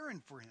even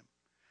caring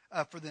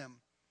for them.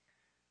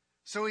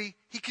 So he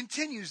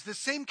continues. The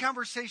same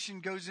conversation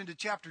goes into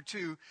chapter 2.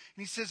 And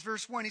he says,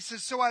 verse 1, he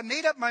says, so I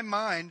made up my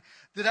mind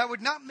that I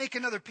would not make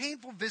another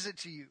painful visit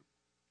to you.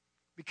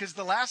 Because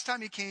the last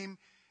time he came,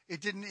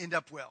 it didn't end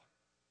up well.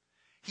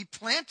 He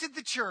planted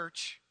the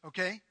church,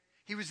 okay?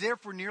 He was there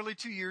for nearly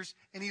 2 years,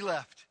 and he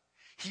left.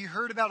 He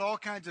heard about all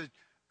kinds of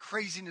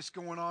craziness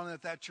going on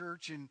at that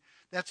church, and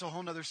that's a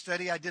whole other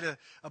study. I did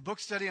a book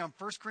study on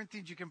 1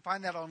 Corinthians. You can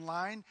find that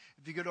online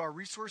if you go to our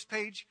resource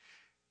page.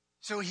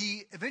 So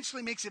he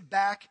eventually makes it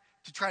back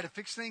to try to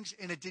fix things,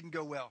 and it didn't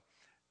go well.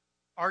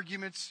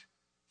 Arguments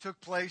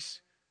took place,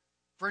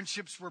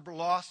 friendships were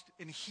lost,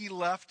 and he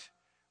left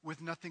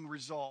with nothing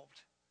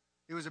resolved.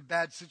 It was a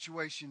bad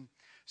situation.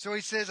 So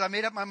he says, I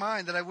made up my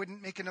mind that I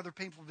wouldn't make another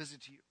painful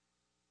visit to you.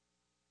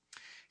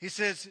 He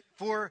says,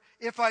 for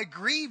if I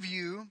grieve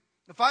you,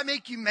 if I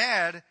make you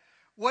mad,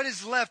 what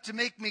is left to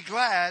make me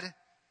glad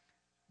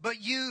but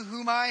you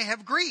whom I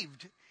have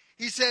grieved?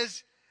 He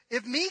says,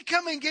 if me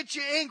come and get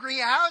you angry,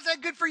 how is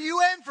that good for you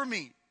and for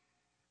me?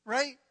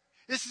 Right?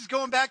 This is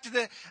going back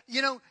to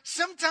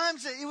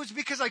sometimes it was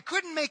because I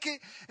couldn't make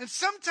it, and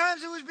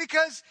sometimes it was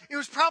because it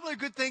was probably a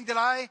good thing that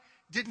I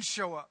didn't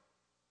show up.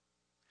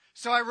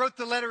 So I wrote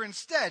the letter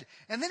instead.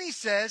 And then he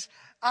says,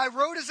 I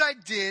wrote as I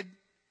did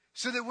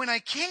so that when I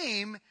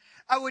came,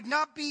 I would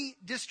not be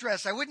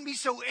distressed. I wouldn't be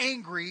so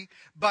angry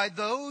by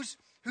those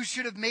who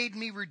should have made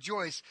me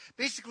rejoice.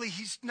 Basically,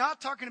 he's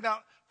not talking about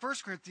 1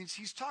 Corinthians.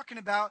 He's talking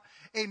about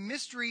a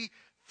mystery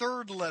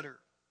third letter.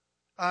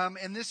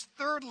 And this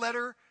third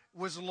letter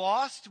was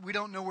lost. We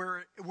don't know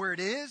where it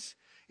is.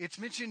 It's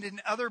mentioned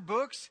in other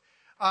books.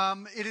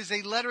 It is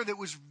a letter that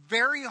was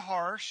very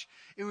harsh.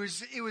 It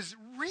was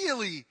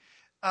really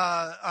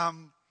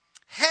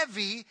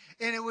heavy,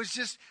 and it was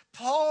just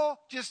Paul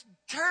just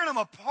tearing them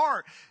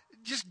apart,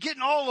 just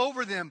getting all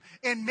over them.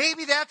 And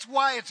maybe that's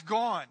why it's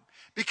gone.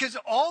 Because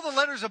all the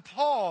letters of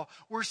Paul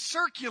were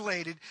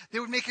circulated. They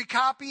would make a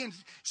copy and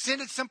send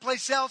it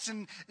someplace else,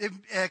 and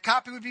a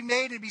copy would be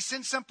made and be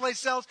sent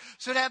someplace else.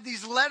 So to have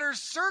these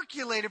letters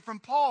circulated from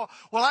Paul,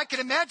 well, I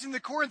can imagine the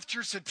Corinth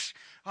church said,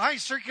 I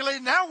ain't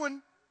circulating that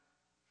one.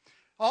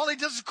 All he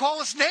does is call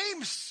us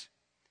names.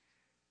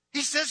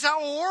 He says how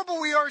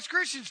horrible we are as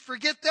Christians.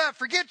 Forget that.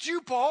 Forget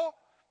you, Paul.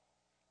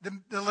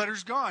 The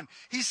letter's gone.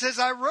 He says,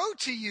 I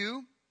wrote to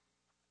you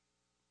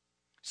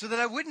so that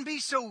I wouldn't be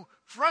so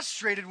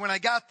frustrated when I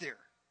got there.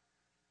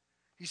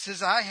 He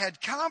says, I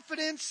had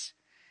confidence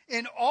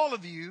in all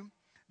of you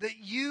that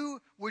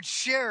you would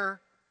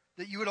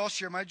all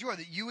share my joy,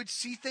 that you would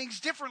see things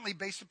differently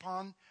based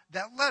upon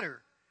that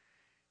letter.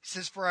 He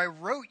says, for I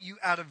wrote you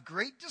out of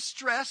great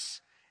distress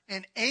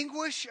and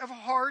anguish of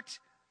heart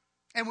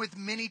and with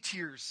many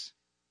tears.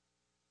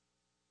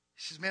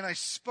 He says, man, I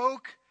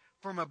spoke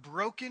from a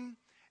broken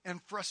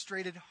and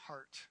frustrated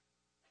heart.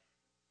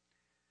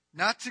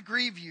 Not to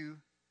grieve you,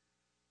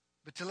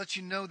 but to let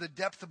you know the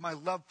depth of my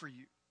love for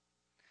you.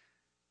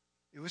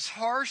 It was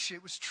harsh,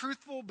 it was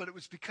truthful, but it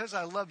was because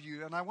I love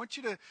you. And I want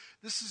you to,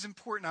 this is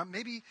important.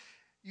 Maybe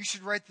you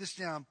should write this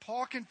down.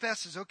 Paul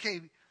confesses,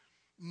 okay,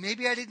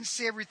 maybe I didn't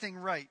say everything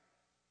right,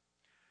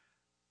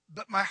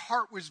 but my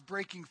heart was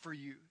breaking for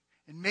you.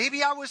 And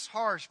maybe I was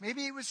harsh,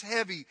 maybe it was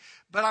heavy,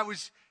 but I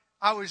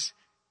was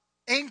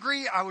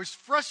angry, I was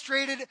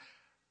frustrated.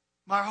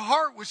 My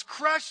heart was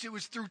crushed, it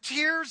was through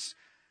tears.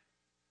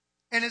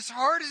 And as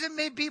hard as it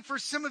may be for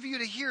some of you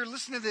to hear,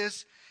 listen to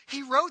this.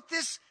 He wrote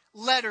this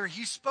letter.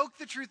 He spoke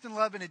the truth in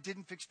love, and it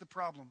didn't fix the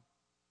problem.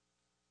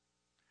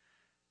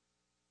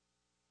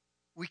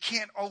 We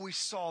can't always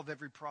solve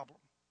every problem.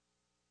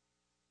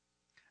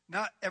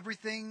 Not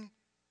everything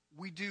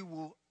we do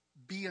will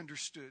be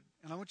understood.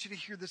 And I want you to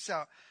hear this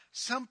out.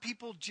 Some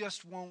people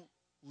just won't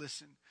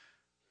listen.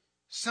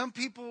 Some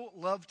people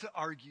love to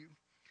argue.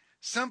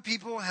 Some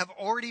people have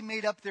already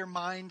made up their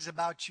minds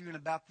about you and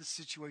about the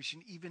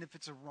situation, even if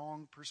it's a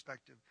wrong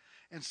perspective.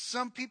 And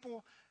some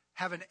people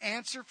have an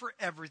answer for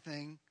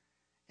everything,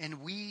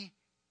 and we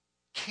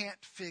can't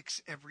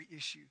fix every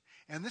issue.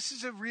 And this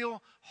is a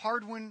real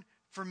hard one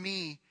for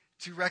me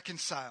to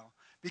reconcile,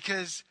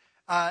 because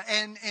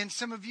and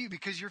some of you,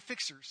 because you're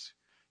fixers.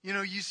 You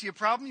know, you see a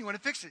problem, you want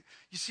to fix it.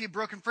 You see a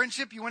broken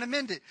friendship, you want to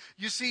mend it.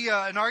 You see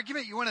an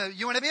argument, you want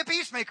to be a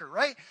peacemaker,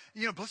 right?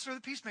 You know, blessed are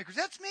the peacemakers.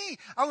 That's me.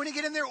 I want to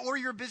get in there. Or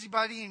you're a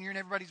busybody and you're in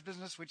everybody's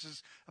business, which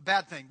is a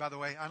bad thing, by the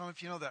way. I don't know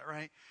if you know that,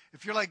 right?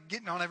 If you're like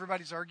getting on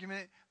everybody's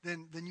argument,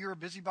 then you're a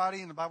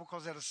busybody, and the Bible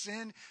calls that a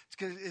sin. It's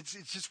because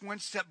it's just one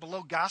step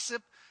below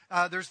gossip.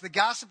 There's the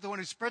gossip, the one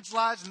who spreads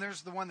lies, and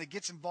there's the one that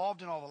gets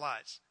involved in all the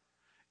lies.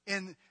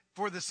 And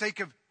for the sake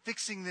of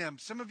fixing them,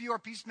 some of you are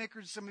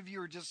peacemakers, some of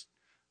you are just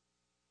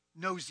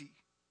nosy.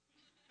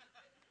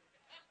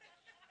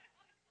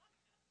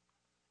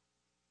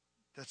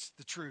 That's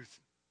the truth.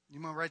 You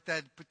want to write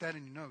that, put that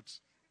in your notes.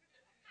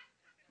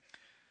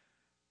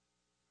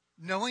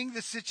 Knowing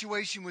the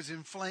situation was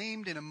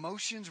inflamed and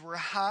emotions were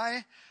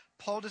high,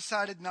 Paul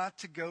decided not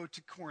to go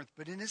to Corinth.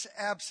 But in his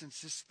absence,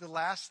 this is the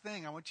last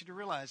thing I want you to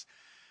realize,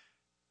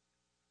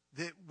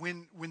 that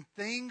when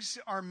things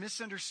are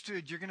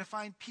misunderstood, you're going to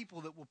find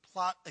people that will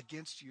plot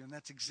against you. And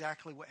that's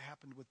exactly what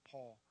happened with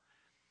Paul.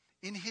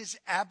 In his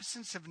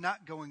absence of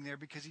not going there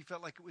because he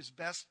felt like it was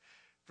best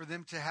for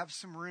them to have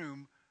some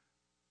room,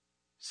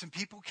 some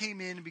people came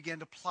in and began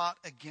to plot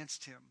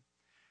against him.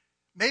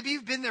 Maybe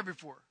you've been there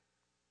before.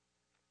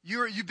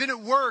 You've been at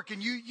work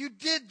and you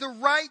did the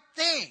right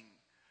thing.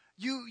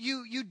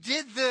 You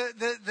did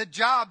the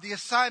job, the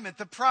assignment,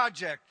 the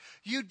project.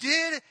 You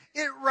did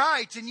it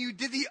right, and you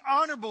did the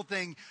honorable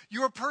thing.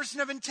 You're a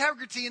person of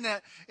integrity in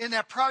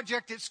that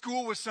project at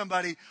school with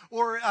somebody,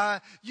 or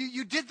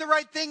you did the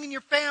right thing in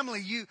your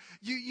family.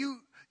 You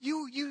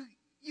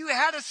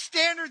had a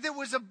standard that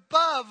was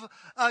above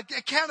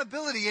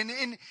accountability,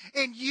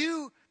 and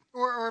you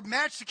or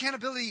matched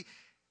accountability.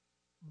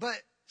 But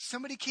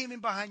somebody came in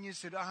behind you and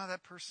said,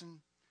 that person,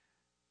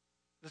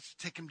 let's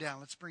take them down.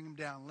 Let's bring them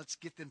down. Let's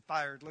get them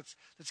fired. Let's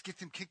get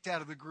them kicked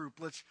out of the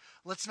group.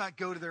 Let's not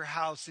go to their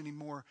house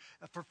anymore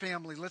for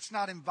family. Let's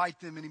not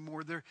invite them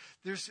anymore.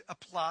 There's a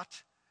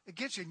plot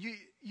against you. And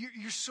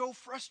you're so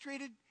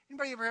frustrated.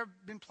 Anybody ever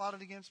been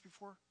plotted against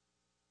before?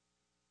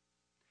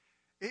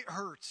 It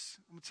hurts.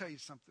 I'm going to tell you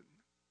something.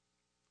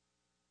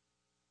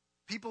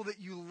 People that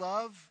you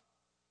love,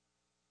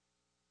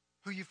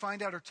 who you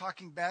find out are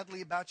talking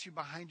badly about you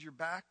behind your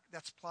back,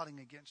 that's plotting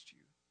against you.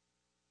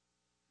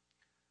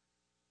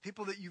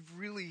 People that you've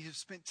really have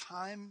spent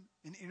time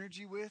and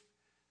energy with,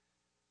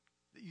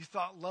 that you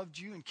thought loved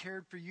you and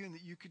cared for you and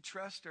that you could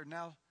trust, are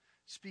now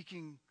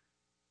speaking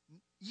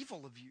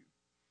evil of you.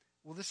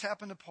 Well, this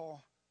happened to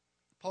Paul.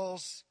 Paul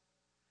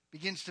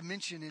begins to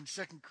mention in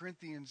 2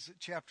 Corinthians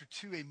chapter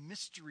 2 a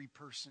mystery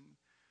person.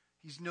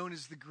 He's known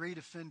as the great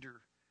offender.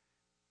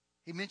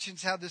 He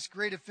mentions how this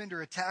great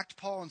offender attacked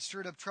Paul and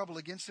stirred up trouble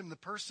against him. The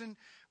person,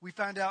 we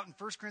found out in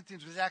 1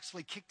 Corinthians, was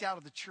actually kicked out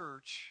of the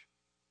church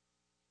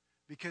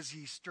because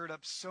he stirred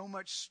up so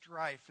much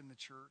strife in the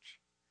church.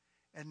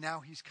 And now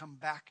he's come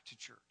back to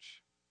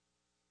church.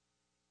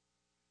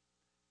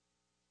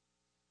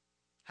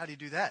 How do you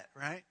do that,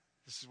 right?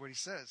 This is what he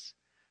says.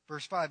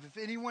 Verse 5,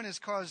 if anyone has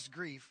caused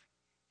grief,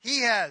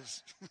 he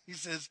has. He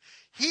says,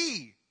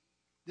 he,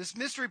 this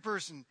mystery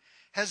person,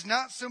 has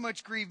not so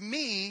much grieved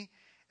me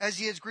as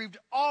he has grieved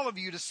all of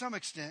you to some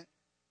extent.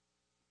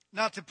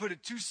 Not to put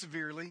it too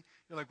severely.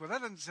 You're like, well,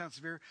 that doesn't sound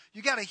severe.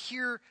 You got to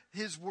hear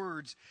his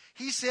words.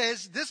 He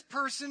says, this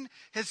person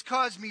has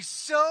caused me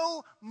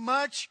so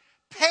much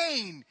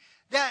pain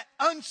that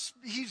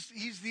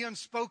he's the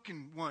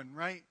unspoken one,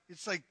 right?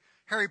 It's like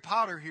Harry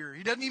Potter here.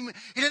 He doesn't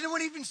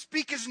want to even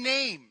speak his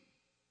name.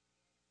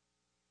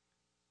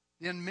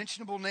 The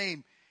unmentionable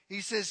name.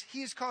 He says,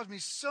 he has caused me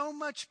so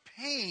much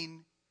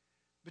pain,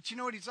 but you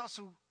know what?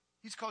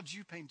 He's caused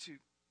you pain too.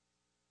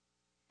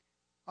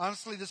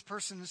 Honestly, this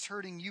person is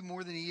hurting you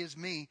more than he is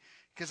me,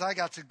 because I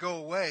got to go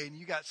away and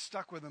you got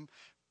stuck with him.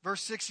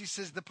 Verse 6, he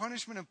says, the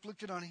punishment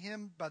inflicted on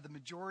him by the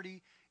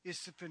majority is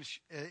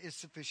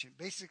sufficient.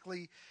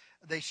 Basically,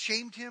 they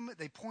shamed him,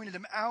 they pointed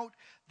him out,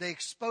 they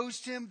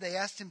exposed him, they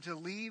asked him to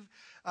leave.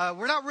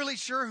 We're not really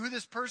sure who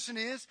this person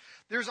is.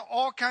 There's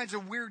all kinds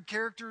of weird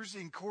characters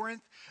in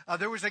Corinth.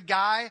 There was a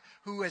guy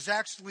who was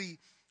actually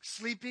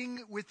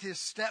sleeping with his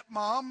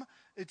stepmom.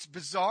 It's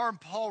bizarre. And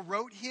Paul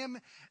wrote him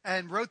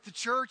and wrote the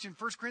church in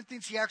 1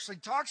 Corinthians. He actually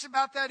talks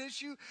about that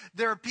issue.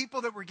 There are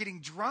people that were getting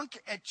drunk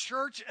at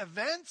church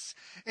events,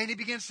 and he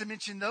begins to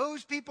mention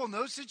those people in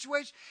those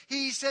situations.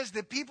 He says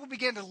that people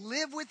began to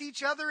live with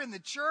each other in the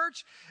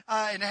church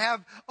and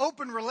have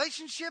open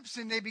relationships,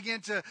 and they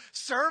began to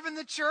serve in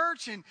the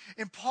church, and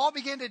Paul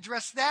began to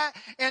address that.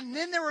 And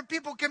then there were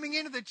people coming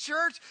into the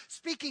church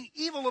speaking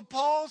evil of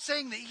Paul,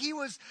 saying that he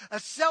was a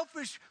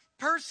selfish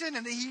person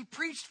and that he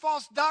preached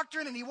false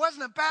doctrine and he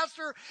wasn't a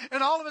pastor.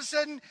 And all of a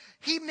sudden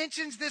he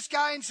mentions this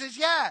guy and says,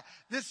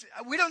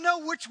 we don't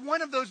know which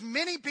one of those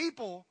many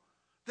people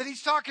that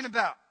he's talking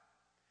about.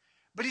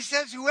 But he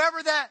says,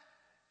 whoever that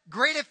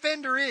great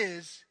offender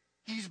is,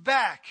 he's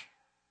back.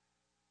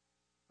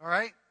 All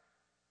right?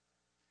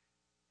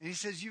 And he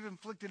says, you've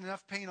inflicted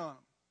enough pain on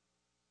him.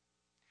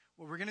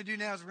 What we're going to do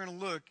now is we're going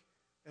to look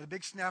at a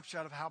big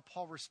snapshot of how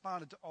Paul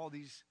responded to all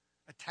these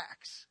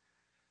attacks.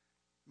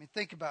 I mean,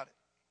 think about it.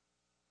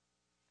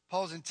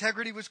 Paul's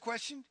integrity was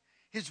questioned.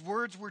 His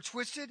words were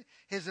twisted.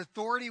 His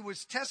authority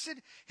was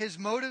tested. His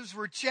motives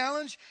were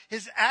challenged.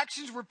 His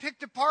actions were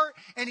picked apart,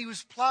 and he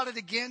was plotted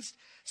against.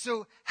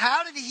 So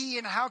how did he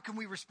and how can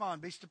we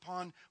respond based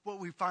upon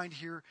what we find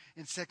here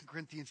in 2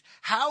 Corinthians?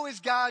 How is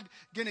God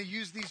going to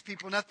use these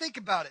people? Now think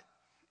about it.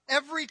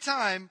 Every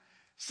time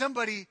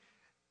somebody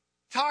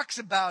talks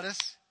about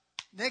us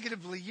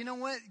negatively, you know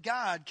what?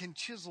 God can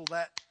chisel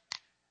that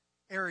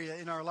area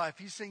in our life.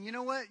 He's saying, you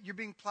know what? You're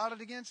being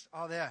plotted against?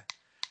 Oh, yeah.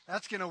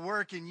 That's going to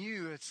work in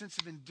you, a sense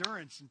of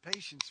endurance and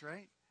patience,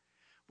 right?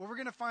 What we're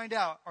going to find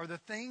out are the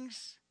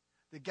things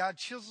that God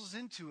chisels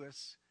into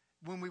us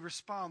when we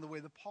respond the way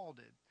that Paul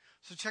did.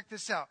 So check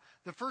this out.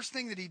 The first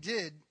thing that he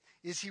did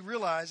is he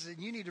realized, and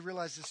you need to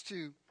realize this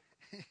too,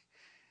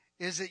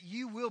 is that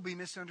you will be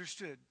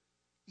misunderstood,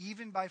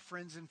 even by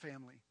friends and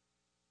family.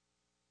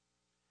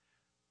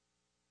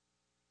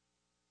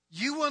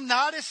 You will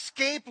not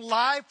escape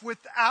life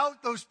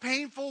without those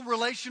painful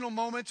relational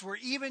moments where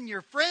even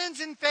your friends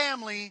and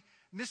family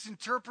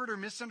misinterpret or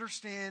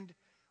misunderstand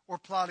or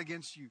plot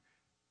against you.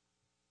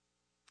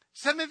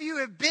 Some of you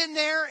have been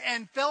there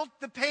and felt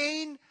the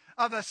pain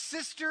of a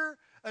sister,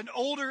 an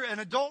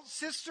adult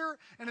sister,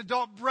 an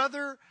adult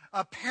brother,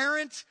 a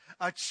parent,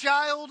 a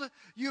child.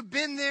 You've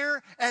been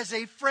there as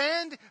a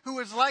friend who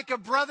is like a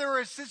brother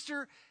or a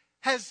sister,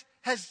 has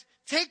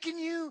taken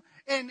you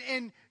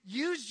and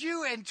used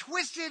you and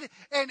twisted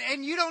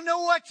and you don't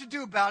know what to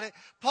do about it.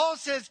 Paul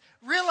says,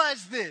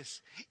 realize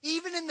this.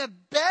 Even in the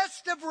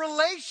best of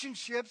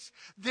relationships,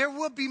 there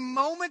will be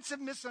moments of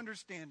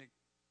misunderstanding.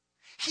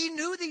 He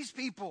knew these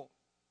people.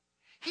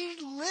 He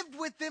lived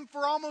with them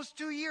for almost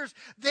 2 years.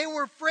 They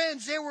were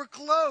friends. They were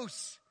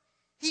close.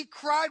 He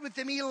cried with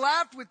them. He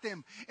laughed with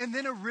them. And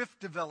then a rift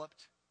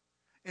developed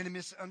and a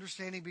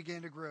misunderstanding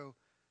began to grow.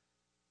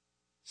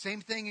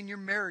 Same thing in your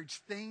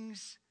marriage.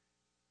 Things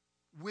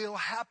will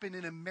happen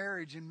in a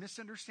marriage, and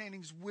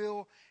misunderstandings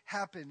will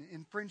happen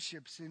in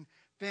friendships, in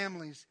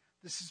families.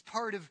 This is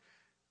part of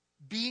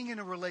being in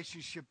a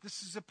relationship.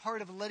 This is a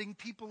part of letting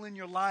people in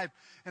your life.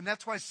 And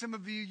that's why some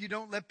of you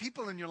don't let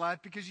people in your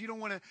life, because you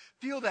don't want to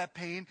feel that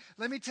pain.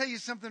 Let me tell you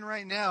something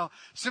right now.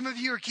 Some of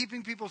you are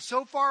keeping people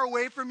so far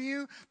away from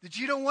you that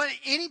you don't want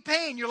any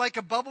pain. You're like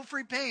a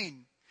bubble-free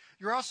pain.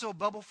 You're also a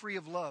bubble free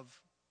of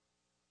love.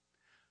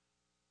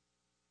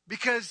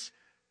 Because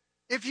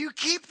if you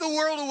keep the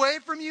world away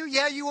from you,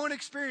 you won't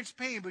experience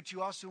pain, but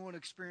you also won't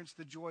experience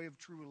the joy of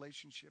true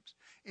relationships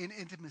and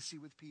intimacy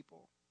with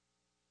people.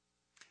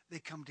 They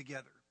come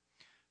together.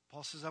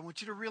 Paul says, I want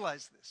you to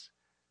realize this.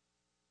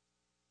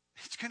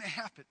 It's going to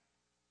happen.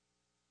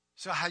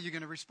 So how are you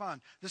going to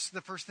respond? This is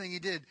the first thing he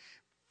did.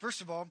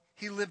 First of all,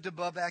 he lived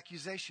above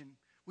accusation.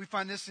 We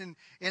find this in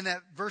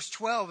that verse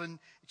 12 in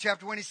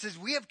chapter 1. He says,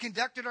 we have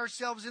conducted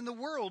ourselves in the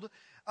world,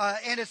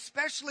 and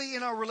especially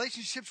in our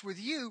relationships with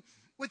you,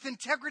 with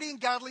integrity and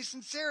godly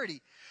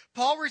sincerity.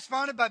 Paul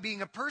responded by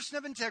being a person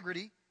of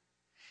integrity.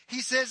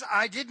 He says,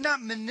 I did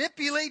not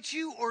manipulate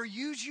you or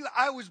use you.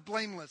 I was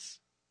blameless.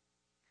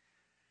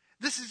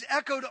 This is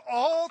echoed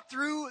all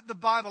through the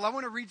Bible. I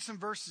want to read some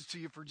verses to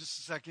you for just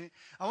a second.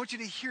 I want you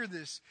to hear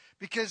this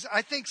because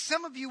I think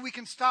some of you, we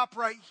can stop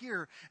right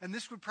here and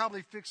this would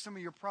probably fix some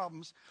of your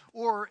problems,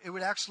 or it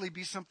would actually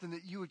be something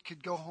that you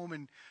could go home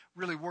and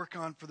really work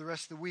on for the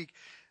rest of the week.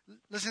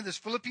 Listen to this.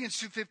 Philippians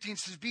 2:15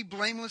 says, be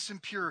blameless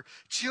and pure,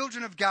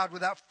 children of God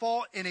without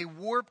fault in a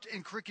warped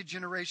and crooked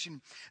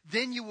generation.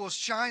 Then you will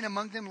shine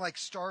among them like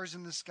stars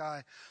in the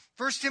sky.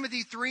 1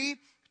 Timothy 3:2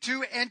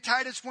 and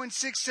Titus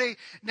 1:6 say,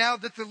 now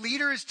that the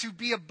leader is to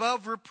be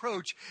above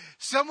reproach.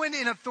 Someone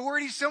in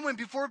authority, someone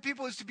before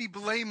people is to be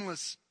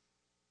blameless.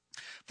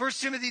 1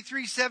 Timothy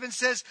 3:7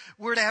 says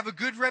we're to have a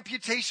good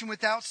reputation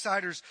with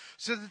outsiders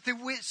so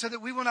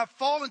that we will not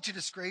fall into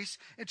disgrace,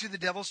 into the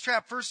devil's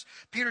trap. 1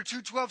 Peter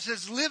 2:12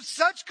 says, live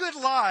such good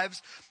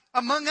lives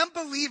among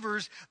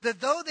unbelievers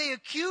that though they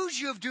accuse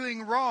you of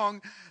doing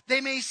wrong, they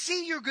may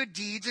see your good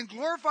deeds and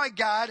glorify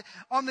God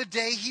on the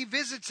day he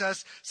visits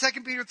us.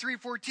 2 Peter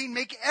 3:14,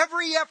 make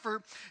every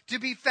effort to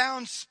be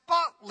found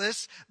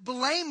spotless,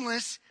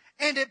 blameless,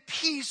 and at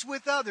peace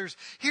with others.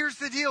 Here's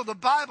the deal. The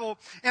Bible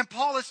and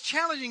Paul is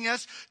challenging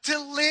us to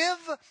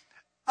live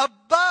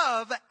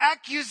above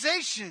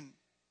accusation.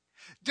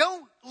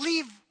 Don't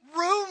leave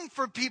room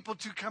for people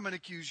to come and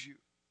accuse you.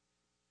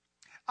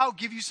 I'll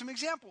give you some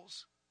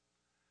examples.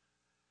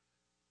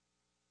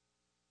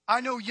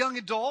 I know young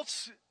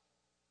adults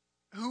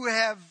who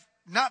have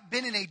not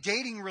been in a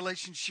dating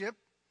relationship,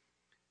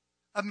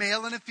 a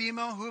male and a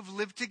female who have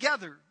lived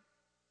together.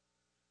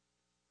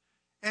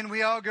 And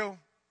we all go,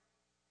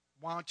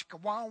 wah, chicka,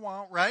 wah,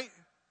 wah, right?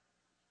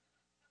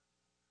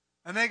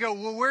 And they go,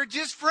 well, we're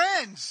just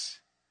friends.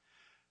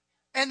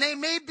 And they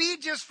may be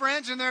just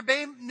friends and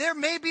there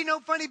may be no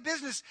funny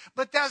business,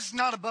 but that's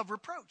not above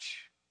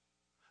reproach.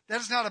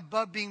 That is not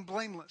above being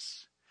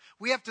blameless.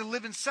 We have to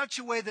live in such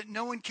a way that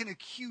no one can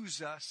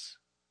accuse us.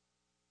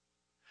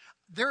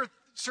 There are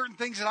certain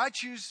things that I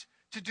choose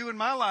to do in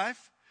my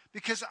life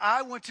because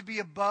I want to be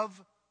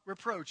above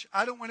reproach.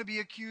 I don't want to be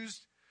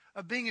accused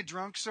of being a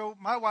drunk. So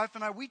my wife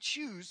and I, we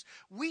choose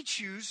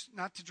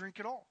not to drink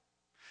at all.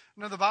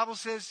 Now the Bible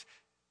says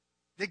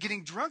that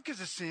getting drunk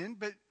is a sin,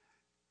 but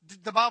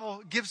the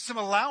Bible gives some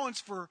allowance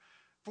for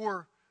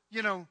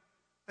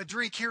a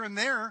drink here and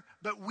there,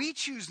 but we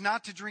choose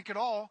not to drink at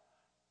all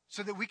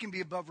so that we can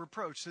be above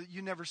reproach, so that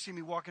you never see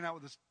me walking out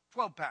with a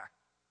 12-pack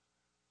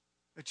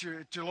at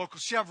your local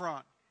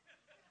Chevron.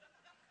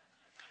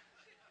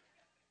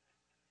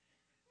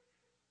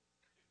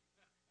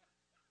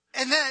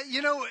 And that,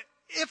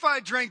 if I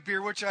drank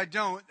beer, which I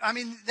don't,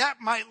 that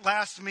might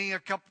last me a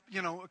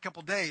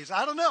couple days.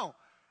 I don't know.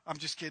 I'm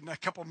just kidding. A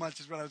couple months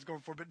is what I was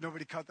going for, but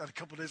nobody caught that. A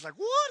couple days, like,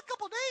 what? A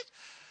couple days?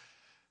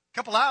 A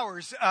couple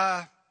hours.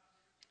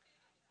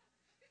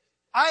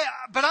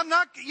 But I'm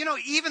not,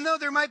 even though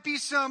there might be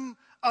some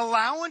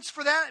allowance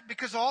for that,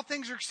 because all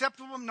things are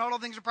acceptable, not all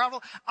things are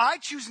profitable, I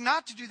choose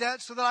not to do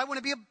that so that I want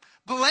to be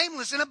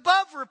blameless and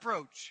above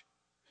reproach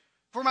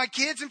for my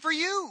kids and for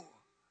you.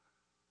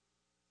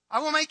 I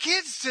want my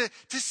kids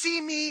to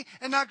see me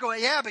and not go,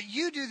 yeah, but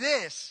you do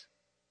this.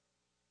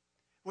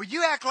 Well,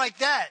 you act like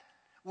that.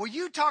 Well,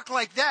 you talk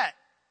like that.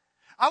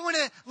 I want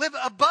to live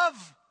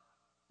above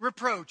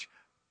reproach.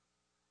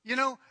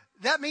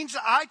 That means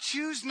I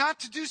choose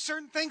not to do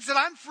certain things that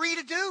I'm free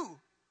to do,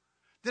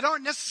 that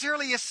aren't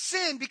necessarily a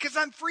sin because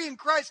I'm free in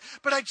Christ,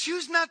 but I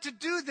choose not to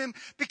do them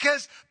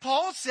because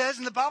Paul says,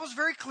 and the Bible's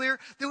very clear,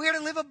 that we are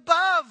to live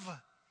above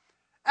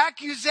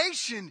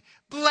accusation,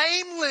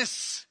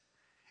 blameless.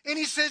 And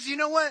he says, you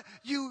know what?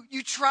 You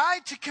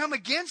tried to come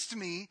against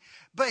me,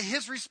 but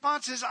his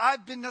response is,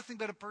 I've been nothing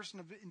but a person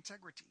of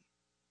integrity.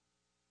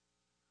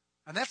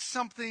 And that's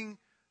something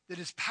that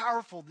is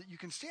powerful that you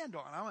can stand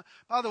on.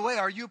 By the way,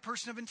 are you a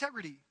person of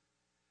integrity?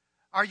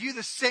 Are you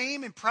the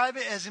same in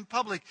private as in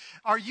public?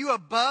 Are you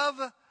above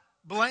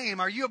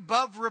blame? Are you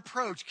above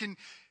reproach?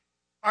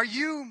 Are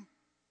you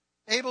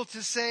able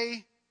to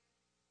say,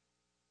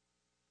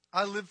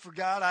 I live for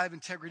God, I have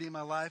integrity in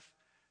my life?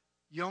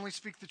 You only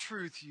speak the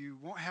truth. You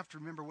won't have to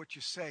remember what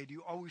you say. Do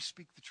you always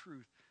speak the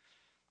truth?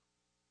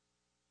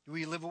 Do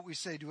we live what we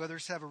say? Do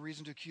others have a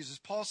reason to accuse us?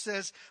 Paul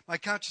says, my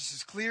conscience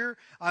is clear.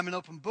 I'm an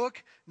open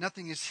book.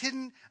 Nothing is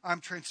hidden.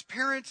 I'm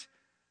transparent.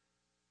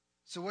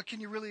 So what can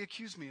you really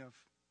accuse me of?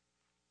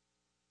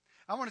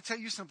 I want to tell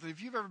you something.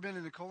 If you've ever been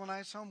in Nicole and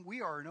I's home,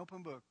 we are an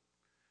open book.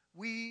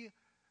 We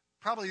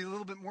probably a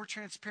little bit more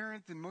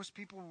transparent than most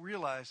people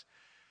realize.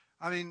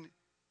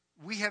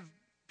 We have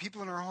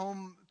people in our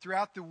home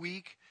throughout the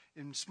week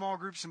in small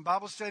groups and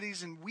Bible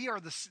studies, and we are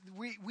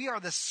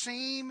the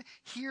same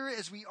here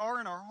as we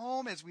are in our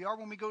home, as we are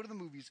when we go to the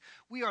movies.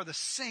 We are the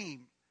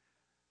same.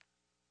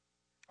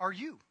 Are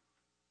you?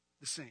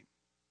 the same.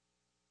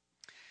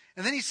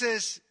 And then he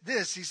says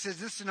this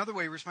is another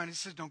way he responded. He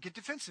says, don't get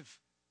defensive.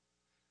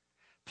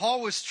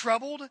 Paul was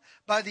troubled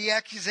by the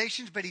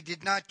accusations, but he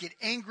did not get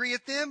angry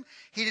at them.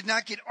 He did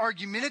not get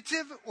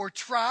argumentative or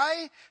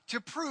try to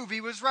prove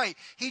he was right.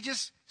 He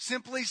just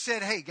simply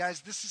said, hey,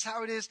 guys, this is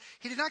how it is.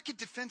 He did not get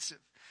defensive.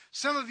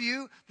 Some of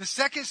you, the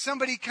second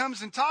somebody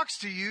comes and talks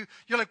to you,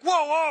 you're like,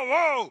 whoa, whoa,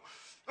 whoa.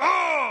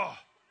 Oh,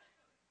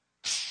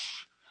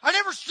 I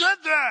never said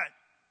that.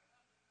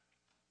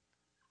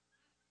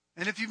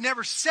 And if you've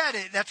never said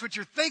it, that's what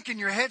you're thinking.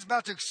 Your head's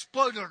about to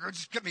explode. You're like, oh,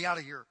 just get me out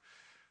of here.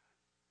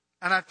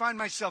 And I find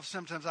myself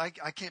sometimes, I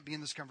can't be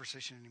in this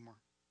conversation anymore.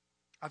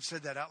 I've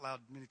said that out loud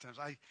many times.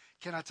 I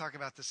cannot talk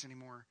about this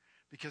anymore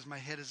because my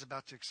head is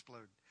about to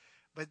explode.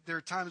 But there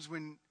are times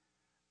when,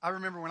 I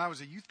remember when I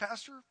was a youth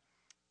pastor,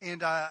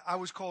 and I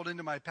was called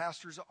into my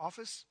pastor's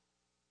office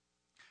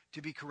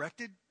to be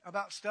corrected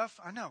about stuff.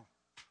 I know.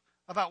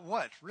 About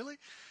what? Really?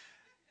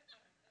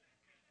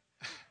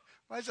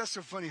 Why is that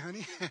so funny,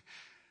 honey?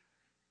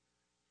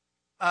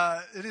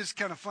 It is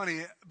kind of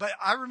funny, but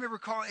I remember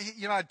calling,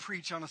 I'd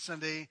preach on a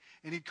Sunday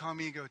and he'd call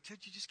me and go, Ted,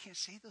 you just can't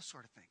say those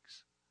sort of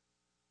things.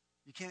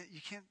 You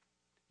can't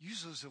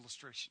use those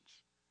illustrations.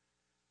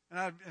 And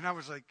I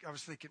was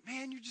thinking,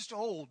 man, you're just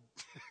old.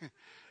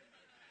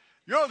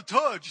 You're out of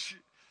touch.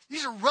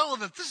 These are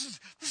relevant. This is,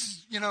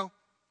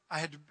 I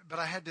had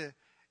to,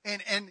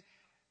 and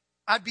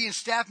I'd be in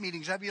staff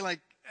meetings. I'd be like,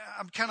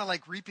 I'm kind of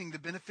like reaping the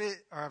benefit,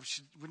 or I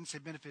wouldn't say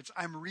benefits.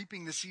 I'm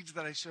reaping the seeds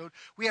that I sowed.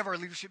 We have our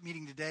leadership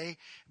meeting today.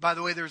 By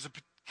the way, there's a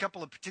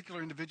couple of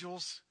particular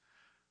individuals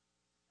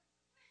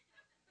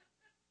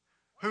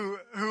who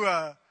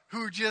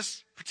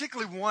just,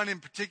 particularly one in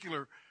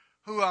particular,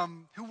 who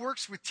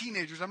works with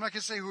teenagers. I'm not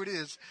going to say who it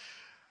is.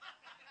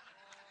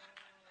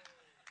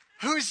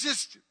 Who's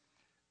just,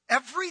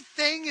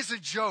 everything is a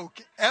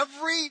joke.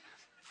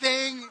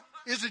 Everything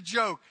is a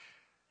joke.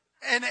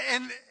 And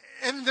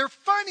they're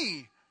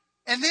funny.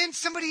 And then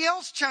somebody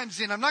else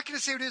chimes in. I'm not going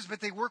to say who it is, but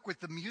they work with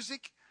the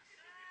music.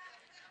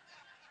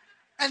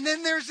 And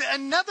then there's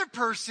another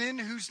person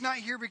who's not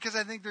here because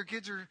I think their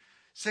kids are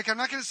sick. I'm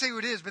not going to say who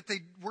it is, but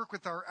they work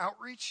with our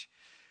outreach.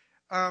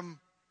 And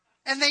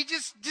they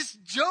just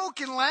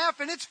joke and laugh,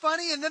 and it's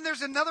funny. And then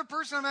there's another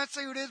person, I'm not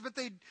saying who it is, but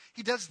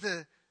he does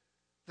the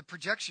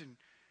projection.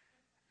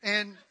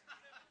 And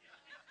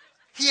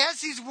he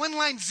has these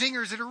one-line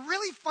zingers that are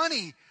really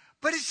funny,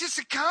 but it's just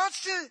a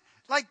constant,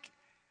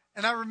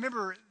 and I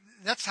remember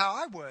that's how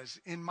I was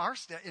in our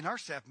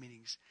staff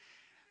meetings.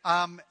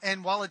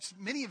 And while it's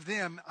many of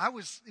them, it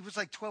was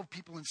like 12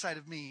 people inside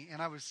of me,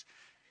 and I was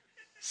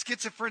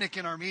schizophrenic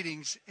in our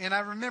meetings. And I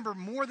remember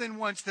more than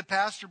once the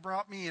pastor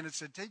brought me in and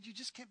said, Ted, you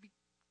just can't be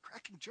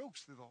cracking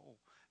jokes through the whole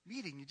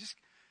meeting. You just,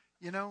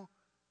 and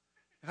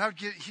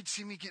he'd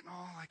see me getting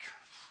all like,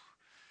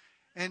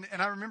 and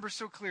I remember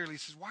so clearly, he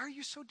says, why are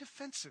you so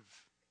defensive?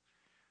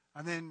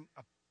 And then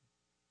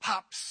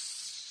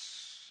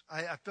pops.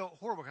 I felt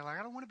horrible.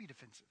 I don't want to be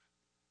defensive.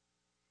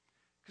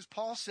 Because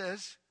Paul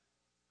says,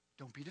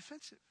 don't be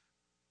defensive.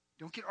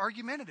 Don't get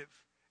argumentative.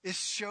 It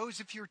shows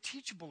if you're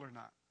teachable or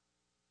not.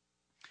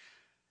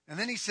 And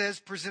then he says,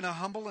 present a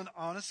humble and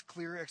honest,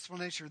 clear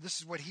explanation. Or this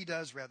is what he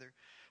does, rather.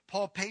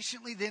 Paul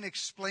patiently then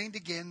explained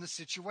again the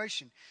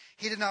situation.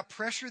 He did not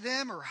pressure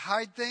them or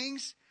hide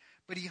things,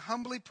 but he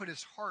humbly put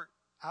his heart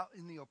out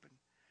in the open.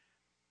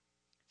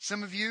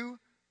 Some of you,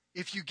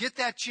 if you get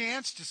that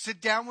chance to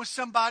sit down with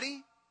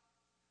somebody,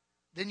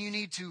 then you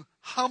need to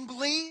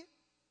humbly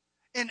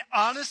and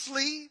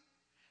honestly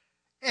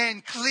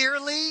and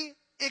clearly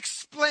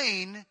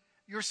explain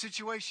your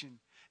situation.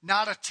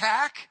 Not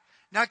attack,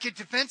 not get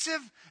defensive,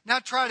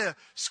 not try to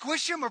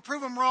squish them or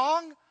prove them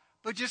wrong,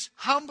 but just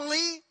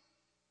humbly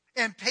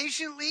and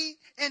patiently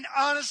and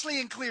honestly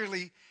and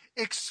clearly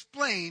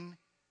explain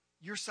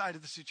your side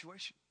of the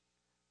situation.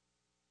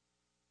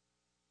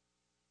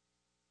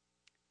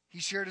 He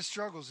shared his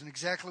struggles and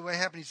exactly what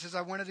happened. He says,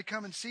 I wanted to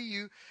come and see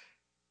you,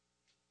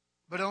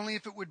 but only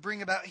if it would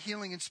bring about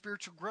healing and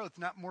spiritual growth,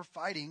 not more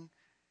fighting.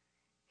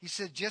 He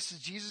said, just as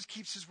Jesus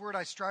keeps his word,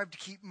 I strive to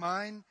keep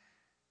mine,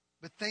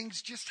 but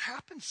things just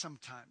happen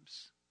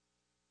sometimes,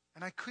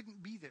 and I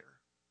couldn't be there.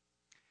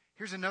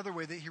 Here's another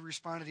way that he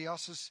responded.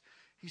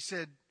 He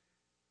said,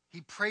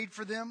 he prayed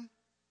for them,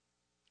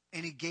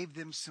 and he gave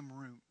them some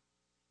room.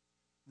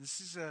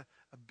 This is a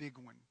big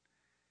one.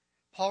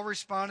 Paul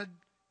responded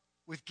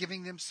with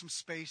giving them some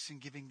space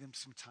and giving them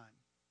some time.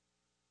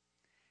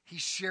 He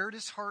shared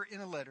his heart in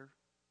a letter,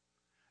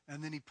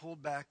 and then he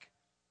pulled back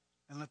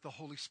and let the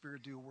Holy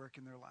Spirit do a work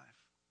in their life.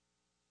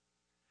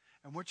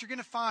 And what you're going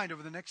to find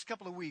over the next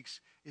couple of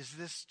weeks is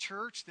this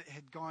church that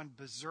had gone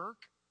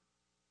berserk.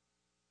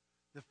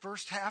 The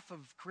first half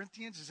of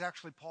Corinthians is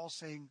actually Paul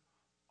saying,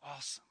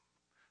 awesome.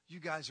 You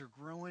guys are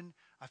growing.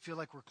 I feel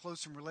like we're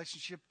close in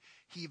relationship.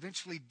 He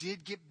eventually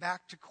did get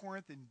back to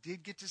Corinth and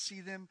did get to see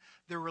them.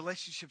 Their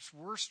relationships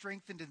were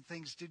strengthened and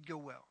things did go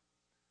well.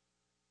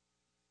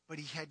 But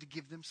he had to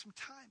give them some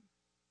time.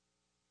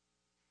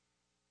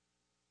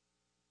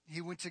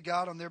 He went to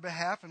God on their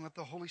behalf and let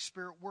the Holy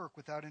Spirit work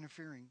without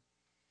interfering.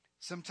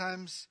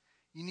 Sometimes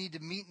you need to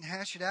meet and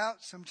hash it out.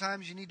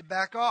 Sometimes you need to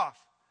back off.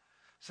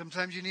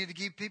 Sometimes you need to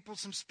give people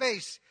some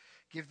space.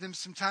 Give them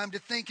some time to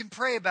think and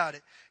pray about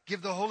it.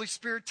 Give the Holy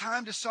Spirit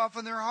time to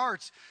soften their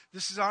hearts.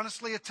 This is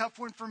honestly a tough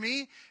one for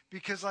me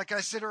because, like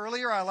I said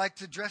earlier, I like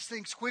to address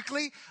things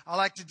quickly. I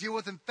like to deal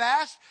with them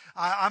fast.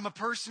 I'm a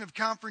person of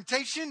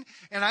confrontation,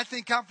 and I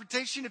think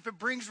confrontation, if it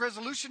brings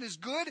resolution, is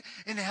good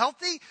and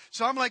healthy.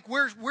 So I'm like,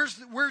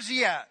 where's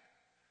he at?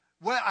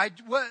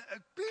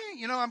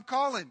 I'm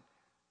calling.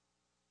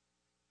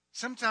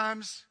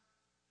 Sometimes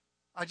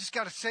I just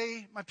got to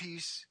say my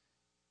piece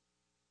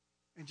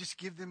and just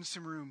give them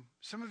some room.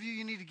 Some of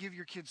you need to give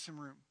your kids some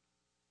room.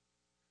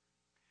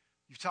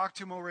 You've talked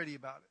to them already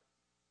about it.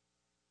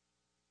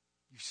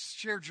 You've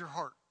shared your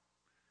heart.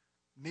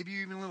 Maybe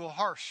you're even a little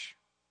harsh.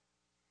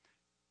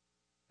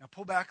 Now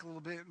pull back a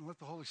little bit and let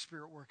the Holy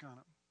Spirit work on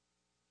them.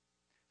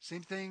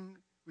 Same thing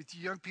with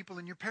you young people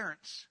and your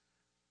parents.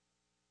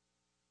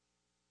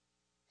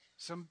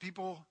 Some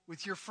people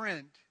with your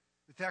friend,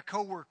 with that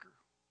coworker.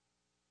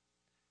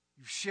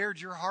 You've shared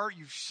your heart.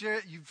 You've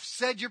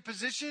said your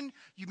position.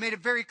 You've made it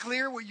very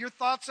clear what your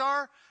thoughts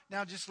are.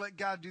 Now just let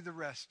God do the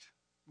rest.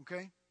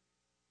 Okay?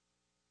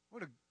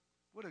 What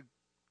a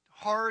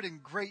hard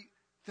and great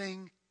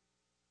thing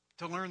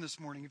to learn this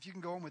morning. If you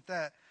can go on with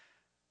that,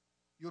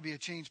 you'll be a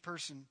changed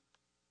person.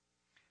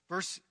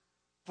 Verse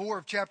 4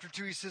 of chapter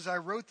 2, he says, I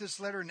wrote this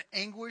letter in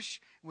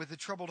anguish, with a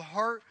troubled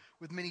heart,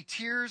 with many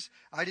tears.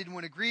 I didn't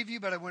want to grieve you,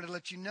 but I wanted to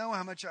let you know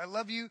how much I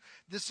love you.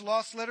 This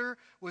lost letter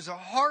was a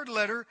hard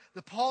letter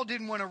that Paul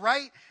didn't want to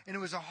write, and it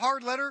was a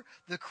hard letter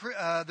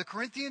the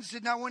Corinthians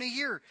did not want to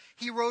hear.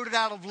 He wrote it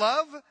out of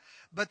love,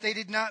 but they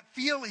did not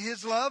feel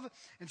his love,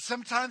 and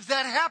sometimes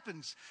that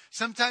happens.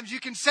 Sometimes you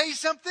can say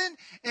something,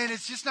 and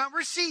it's just not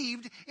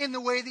received in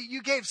the way that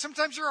you gave.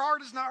 Sometimes your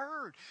heart is not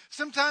heard.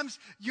 Sometimes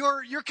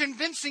your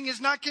convincing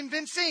is not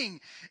convincing.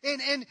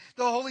 And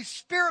the Holy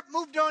Spirit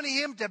moved on to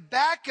him to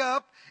back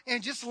up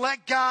and just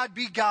let God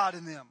be God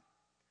in them.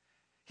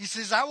 He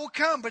says, I will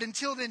come, but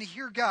until then,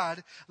 hear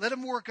God. Let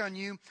him work on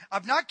you.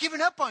 I've not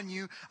given up on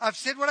you. I've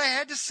said what I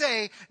had to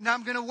say. Now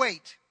I'm going to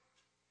wait.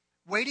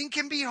 Waiting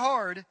can be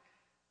hard.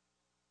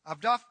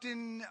 I've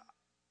often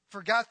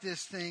forgot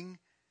this thing.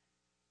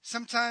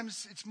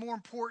 Sometimes it's more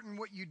important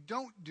what you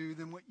don't do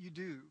than what you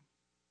do.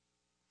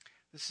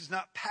 This is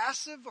not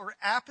passive or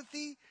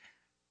apathy.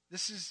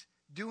 This is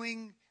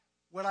doing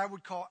what I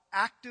would call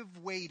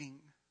active waiting.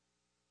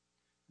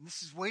 And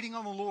this is waiting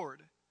on the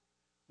Lord.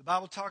 The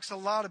Bible talks a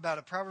lot about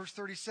it.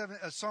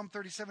 Psalm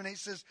 37:8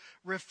 says,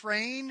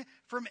 refrain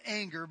from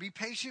anger. Be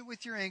patient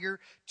with your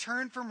anger.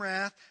 Turn from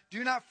wrath.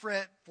 Do not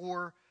fret,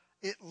 for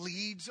it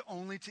leads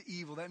only to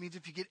evil. That means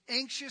if you get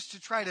anxious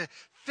to try to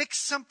fix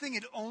something,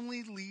 it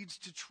only leads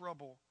to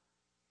trouble.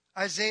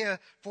 Isaiah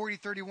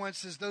 40:31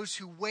 says, those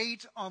who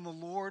wait on the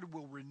Lord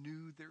will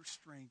renew their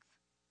strength.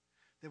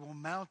 They will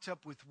mount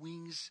up with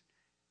wings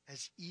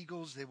as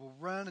eagles. They will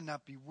run and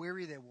not be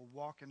weary. They will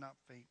walk and not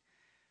faint.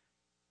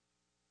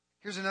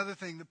 Here's another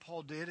thing that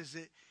Paul did, is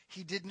that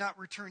he did not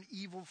return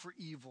evil for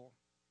evil.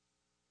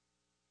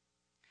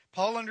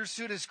 Paul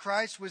understood as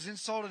Christ was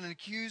insulted and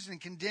accused and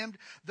condemned,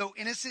 though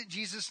innocent,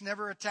 Jesus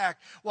never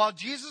attacked. While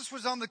Jesus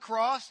was on the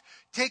cross,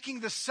 taking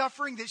the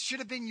suffering that should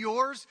have been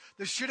yours,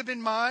 that should have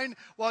been mine,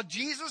 while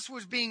Jesus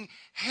was being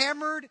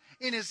hammered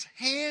in his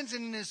hands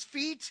and in his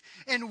feet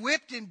and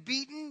whipped and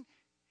beaten,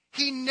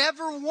 he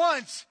never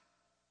once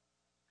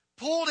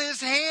pulled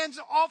his hands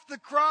off the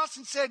cross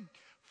and said,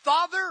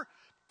 Father,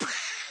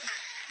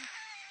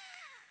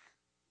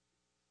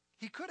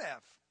 he could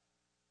have.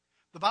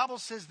 The Bible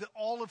says that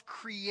all of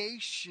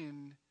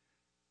creation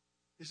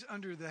is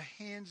under the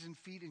hands and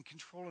feet and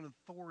control and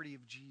authority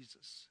of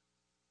Jesus.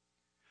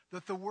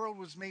 That the world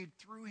was made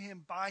through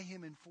him, by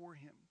him, and for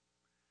him.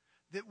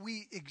 That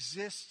we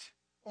exist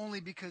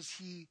only because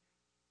he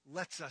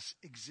lets us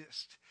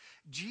exist.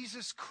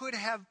 Jesus could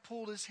have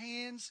pulled his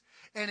hands,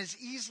 and as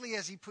easily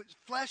as he put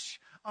flesh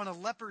on a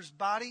leper's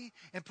body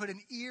and put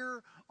an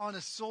ear on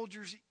a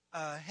soldier's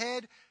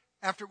head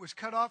after it was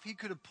cut off, he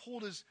could have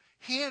pulled his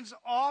hands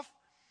off,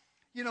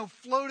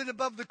 floated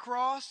above the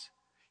cross,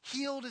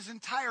 healed his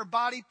entire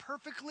body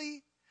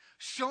perfectly,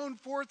 shone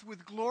forth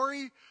with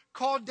glory,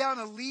 called down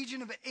a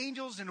legion of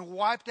angels, and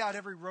wiped out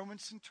every Roman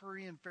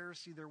centurion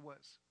Pharisee there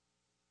was.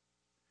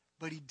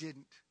 But he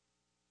didn't.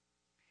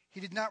 He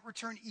did not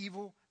return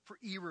evil for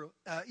evil.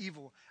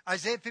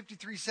 Isaiah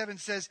 53:7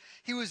 says,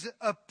 he was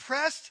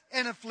oppressed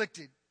and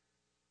afflicted,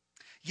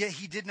 yet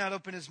he did not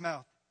open his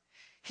mouth.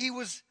 He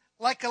was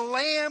like a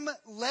lamb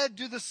led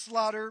to the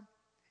slaughter,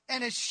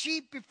 and a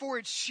sheep before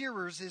its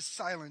shearers is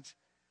silent.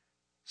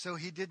 So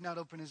he did not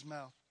open his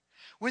mouth.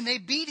 When they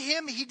beat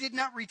him, he did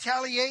not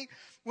retaliate.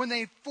 When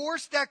they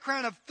forced that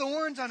crown of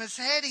thorns on his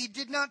head, he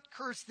did not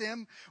curse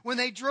them. When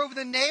they drove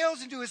the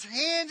nails into his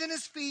hands and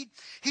his feet,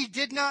 he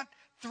did not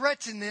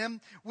threaten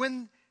them.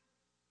 When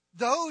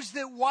those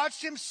that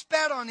watched him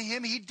spat on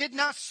him, he did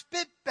not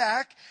spit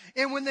back.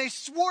 And when they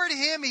swore at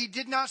him, he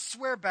did not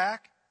swear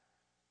back.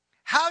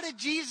 How did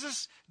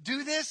Jesus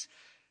do this?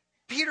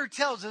 Peter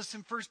tells us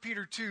in 1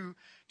 Peter 2,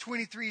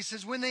 23. He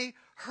says, when they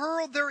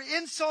hurled their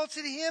insults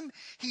at him,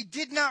 he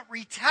did not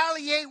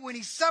retaliate when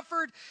he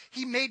suffered.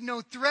 He made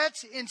no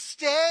threats.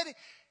 Instead,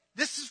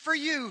 this is for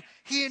you,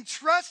 he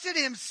entrusted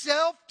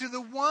himself to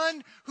the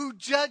one who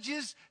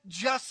judges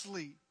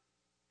justly.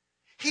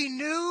 He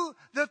knew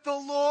that the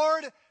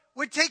Lord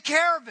would take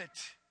care of it.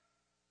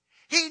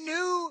 He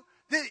knew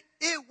that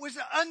it was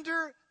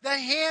under the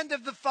hand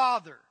of the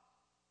Father.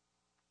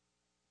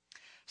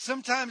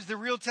 Sometimes the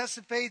real test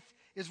of faith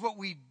is what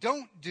we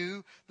don't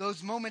do.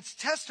 Those moments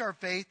test our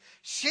faith,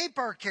 shape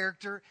our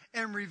character,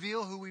 and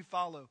reveal who we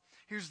follow.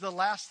 Here's the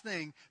last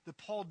thing that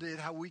Paul did,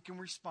 how we can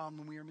respond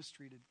when we are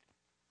mistreated.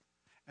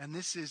 And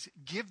this is,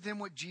 give them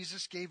what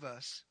Jesus gave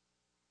us,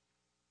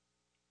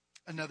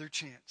 another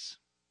chance.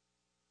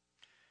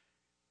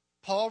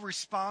 Paul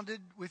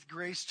responded with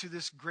grace to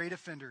this great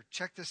offender.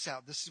 Check this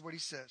out. This is what he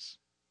says.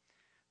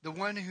 The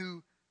one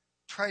who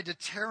tried to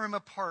tear him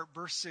apart,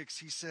 verse 6,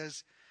 he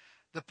says,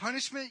 the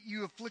punishment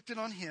you inflicted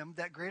on him,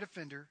 that great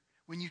offender,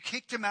 when you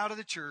kicked him out of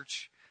the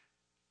church,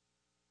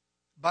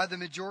 by the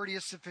majority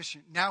is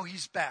sufficient. Now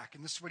he's back.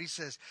 And this is what he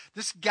says.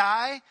 This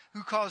guy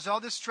who caused all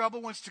this trouble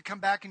wants to come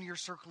back into your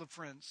circle of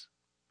friends.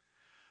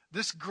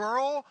 This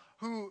girl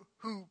who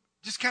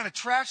just kind of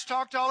trash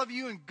talked all of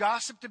you and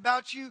gossiped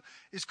about you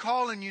is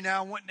calling you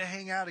now, wanting to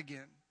hang out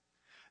again.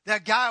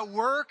 That guy at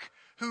work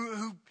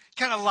who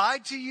kind of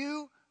lied to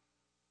you,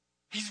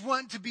 he's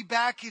wanting to be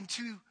back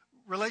into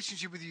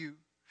relationship with you.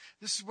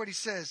 This is what he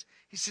says.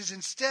 He says,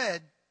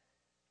 instead,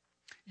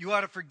 you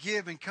ought to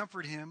forgive and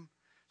comfort him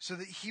so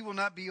that he will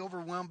not be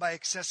overwhelmed by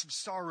excessive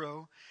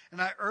sorrow.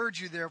 And I urge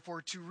you,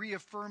 therefore, to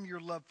reaffirm your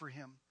love for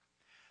him.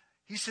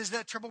 He says,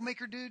 that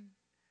troublemaker dude,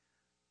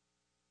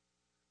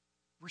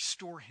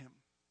 restore him.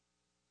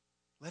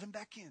 Let him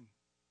back in.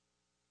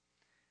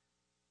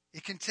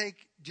 It can take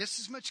just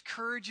as much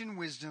courage and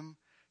wisdom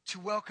to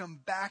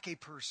welcome back a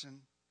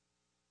person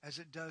as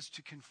it does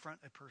to confront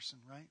a person,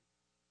 right?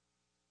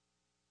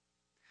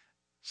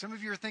 Some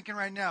of you are thinking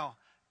right now,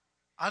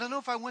 I don't know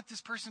if I want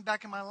this person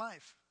back in my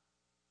life.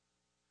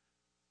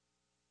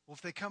 Well,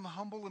 if they come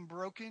humble and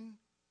broken,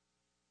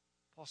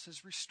 Paul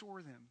says,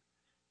 restore them.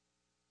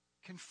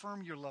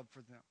 Confirm your love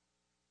for them.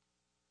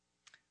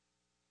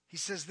 He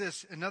says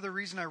this, another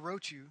reason I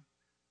wrote you,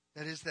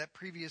 that is that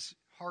previous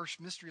harsh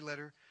mystery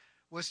letter,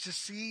 was to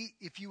see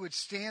if you would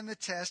stand the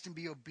test and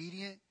be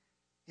obedient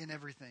in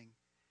everything.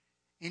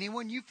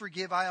 Anyone you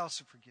forgive, I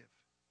also forgive.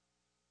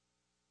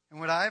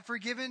 And what I have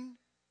forgiven,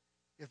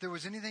 if there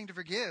was anything to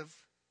forgive,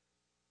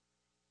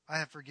 I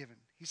have forgiven.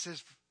 He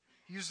says,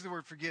 he uses the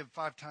word forgive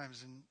 5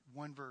 times in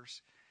one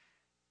verse.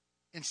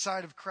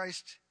 Inside of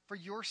Christ, for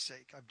your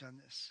sake, I've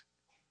done this.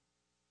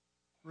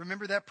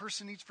 Remember, that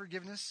person needs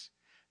forgiveness.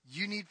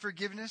 You need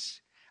forgiveness.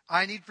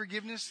 I need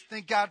forgiveness.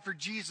 Thank God for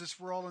Jesus.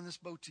 We're all in this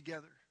boat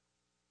together.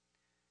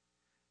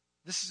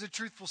 This is a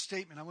truthful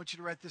statement. I want you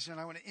to write this in.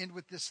 I want to end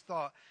with this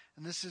thought.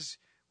 And this is,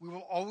 we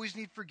will always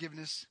need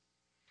forgiveness,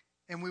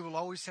 and we will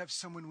always have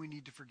someone we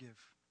need to forgive.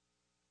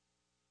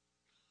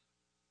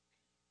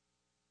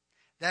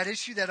 That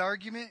issue, that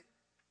argument,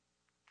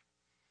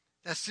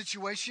 that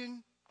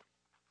situation,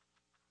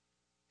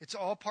 it's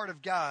all part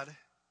of God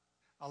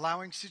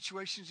allowing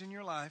situations in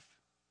your life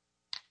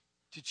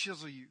to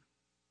chisel you,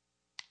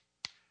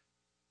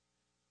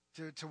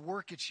 to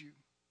work at you,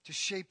 to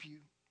shape you.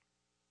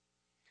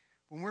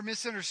 When we're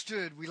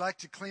misunderstood, we like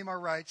to claim our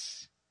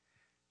rights.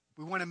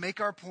 We want to make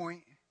our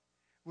point.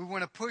 We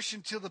want to push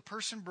until the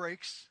person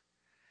breaks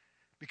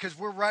because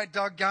we're right,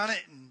 doggone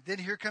it. And then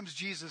here comes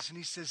Jesus and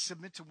he says,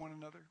 submit to one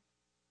another.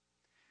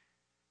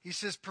 He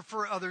says,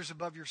 prefer others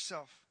above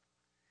yourself.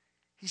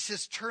 He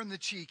says, turn the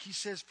cheek. He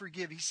says,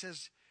 forgive. He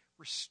says,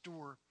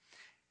 restore.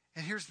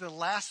 And here's the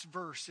last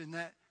verse in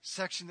that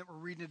section that we're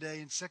reading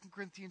today in 2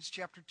 Corinthians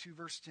chapter 2,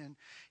 verse 10.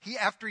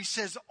 After he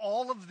says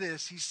all of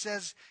this,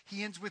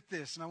 he ends with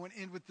this. And I want to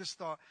end with this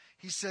thought.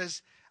 He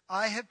says,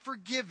 I have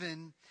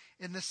forgiven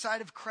in the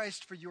sight of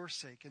Christ for your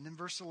sake. And then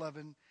verse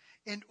 11,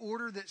 in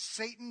order that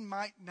Satan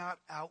might not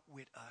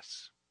outwit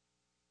us.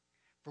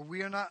 For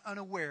we are not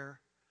unaware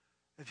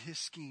of his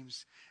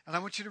schemes. And I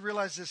want you to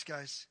realize this,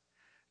 guys.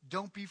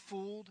 Don't be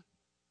fooled.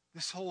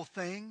 This whole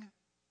thing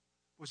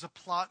was a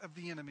plot of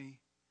the enemy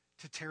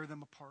to tear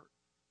them apart.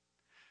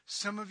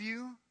 Some of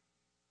you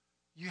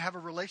have a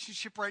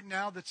relationship right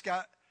now that's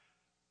got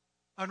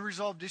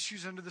unresolved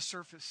issues under the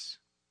surface.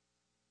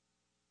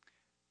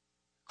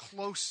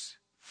 Close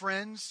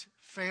friends,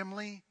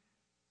 family,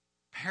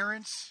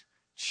 parents,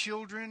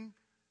 children.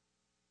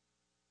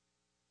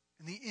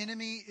 And the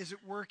enemy is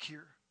at work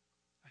here.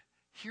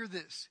 Hear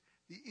this.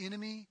 The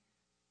enemy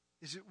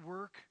is at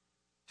work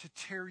to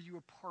tear you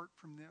apart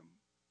from them.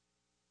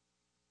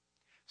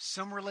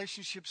 Some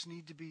relationships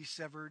need to be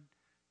severed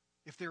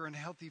if they're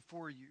unhealthy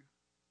for you.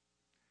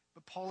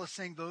 But Paul is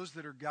saying those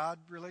that are God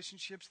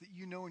relationships that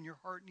you know in your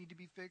heart need to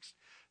be fixed,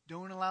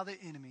 don't allow the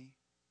enemy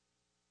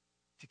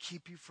to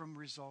keep you from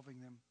resolving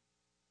them.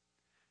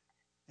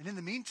 And in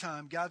the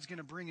meantime, God's going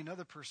to bring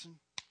another person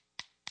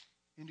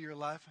into your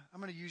life.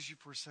 I'm going to use you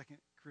for a second,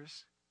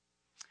 Chris.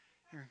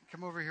 Here,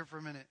 come over here for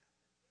a minute.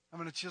 I'm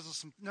going to chisel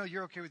some. No,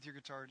 you're okay with your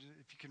guitar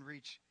if you can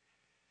reach.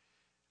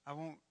 I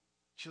won't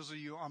chisel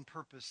you on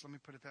purpose. Let me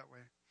put it that way.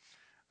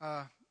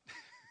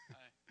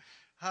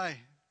 Hi.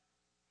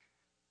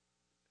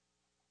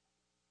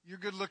 You're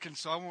good looking,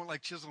 so I won't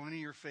like chisel any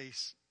of your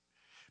face.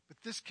 But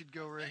this could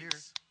go right here.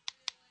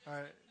 All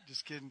right,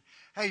 just kidding.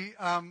 Hey,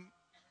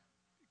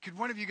 could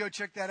one of you go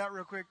check that out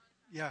real quick?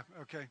 Yeah,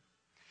 okay.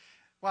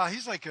 Wow,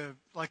 he's like a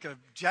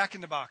Jack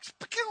in the Box.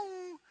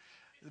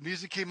 The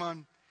music came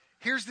on.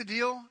 Here's the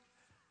deal.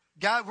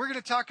 God, we're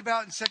going to talk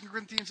about in 2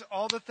 Corinthians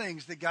all the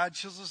things that God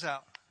chisels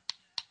out.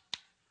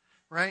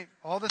 Right?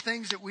 All the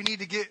things that we need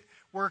to get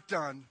worked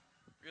on.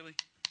 Really?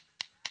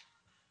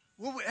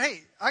 Well,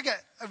 hey,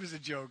 that was a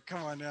joke.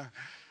 Come on now.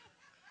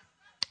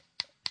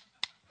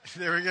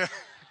 There we go.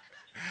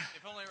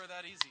 If only it were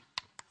that easy.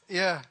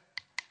 Yeah.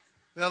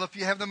 Well, if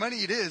you have the money,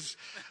 it is.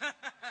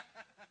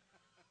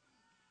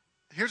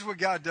 Here's what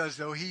God does,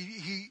 though.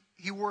 He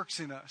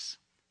works in us.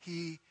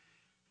 He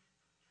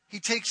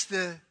takes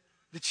the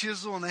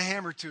chisel and the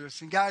hammer to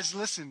us. And guys,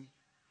 listen.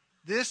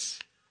 This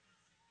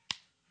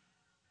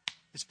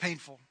is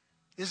painful,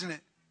 isn't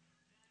it?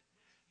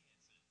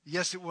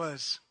 Yes, it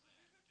was.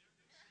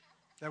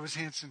 That was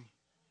Hanson.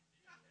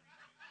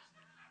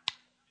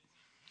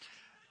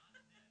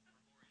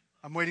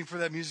 I'm waiting for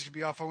that music to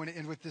be off. I want to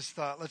end with this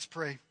thought. Let's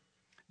pray.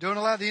 Don't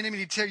allow the enemy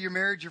to tear your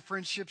marriage, your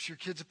friendships, your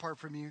kids apart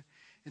from you.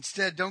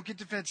 Instead, don't get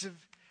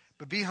defensive,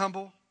 but be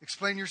humble.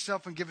 Explain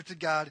yourself and give it to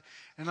God,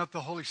 and let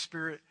the Holy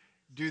Spirit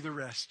do the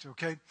rest,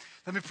 okay?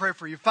 Let me pray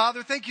for you.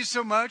 Father, thank you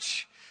so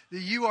much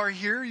that you are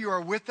here. You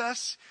are with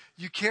us.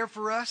 You care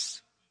for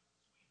us.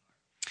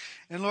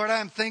 And Lord, I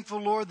am thankful,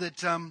 Lord,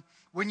 that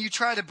when you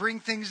try to bring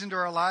things into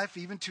our life,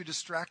 even to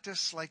distract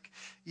us, like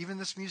even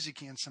this music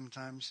can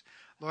sometimes,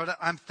 Lord,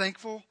 I'm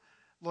thankful.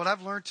 Lord,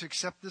 I've learned to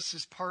accept this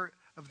as part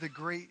of the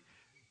great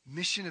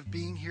mission of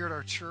being here at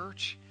our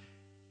church.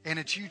 And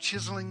it's you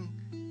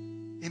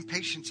chiseling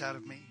impatience out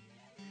of me.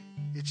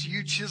 It's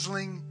you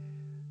chiseling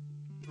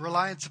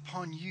reliance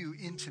upon you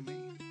into me.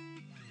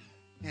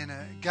 And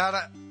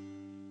God,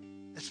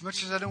 as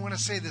much as I don't want to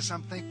say this,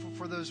 I'm thankful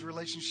for those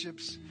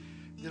relationships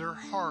that are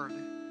hard.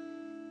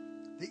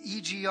 The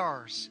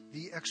EGRs,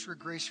 the extra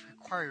grace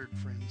required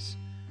friends.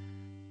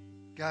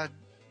 God,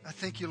 I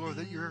thank you, Lord,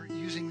 that you're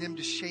using them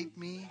to shape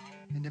me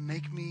and to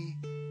make me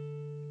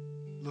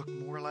look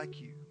more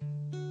like you.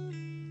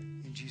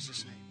 In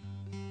Jesus' name.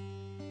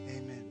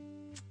 Amen.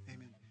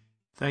 Amen.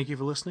 Thank you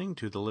for listening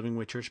to the Living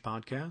Way Church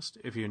podcast.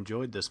 If you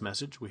enjoyed this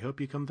message, we hope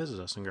you come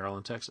visit us in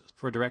Garland, Texas.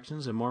 For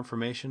directions and more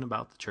information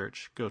about the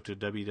church, go to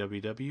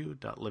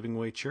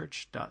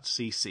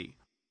www.livingwaychurch.cc.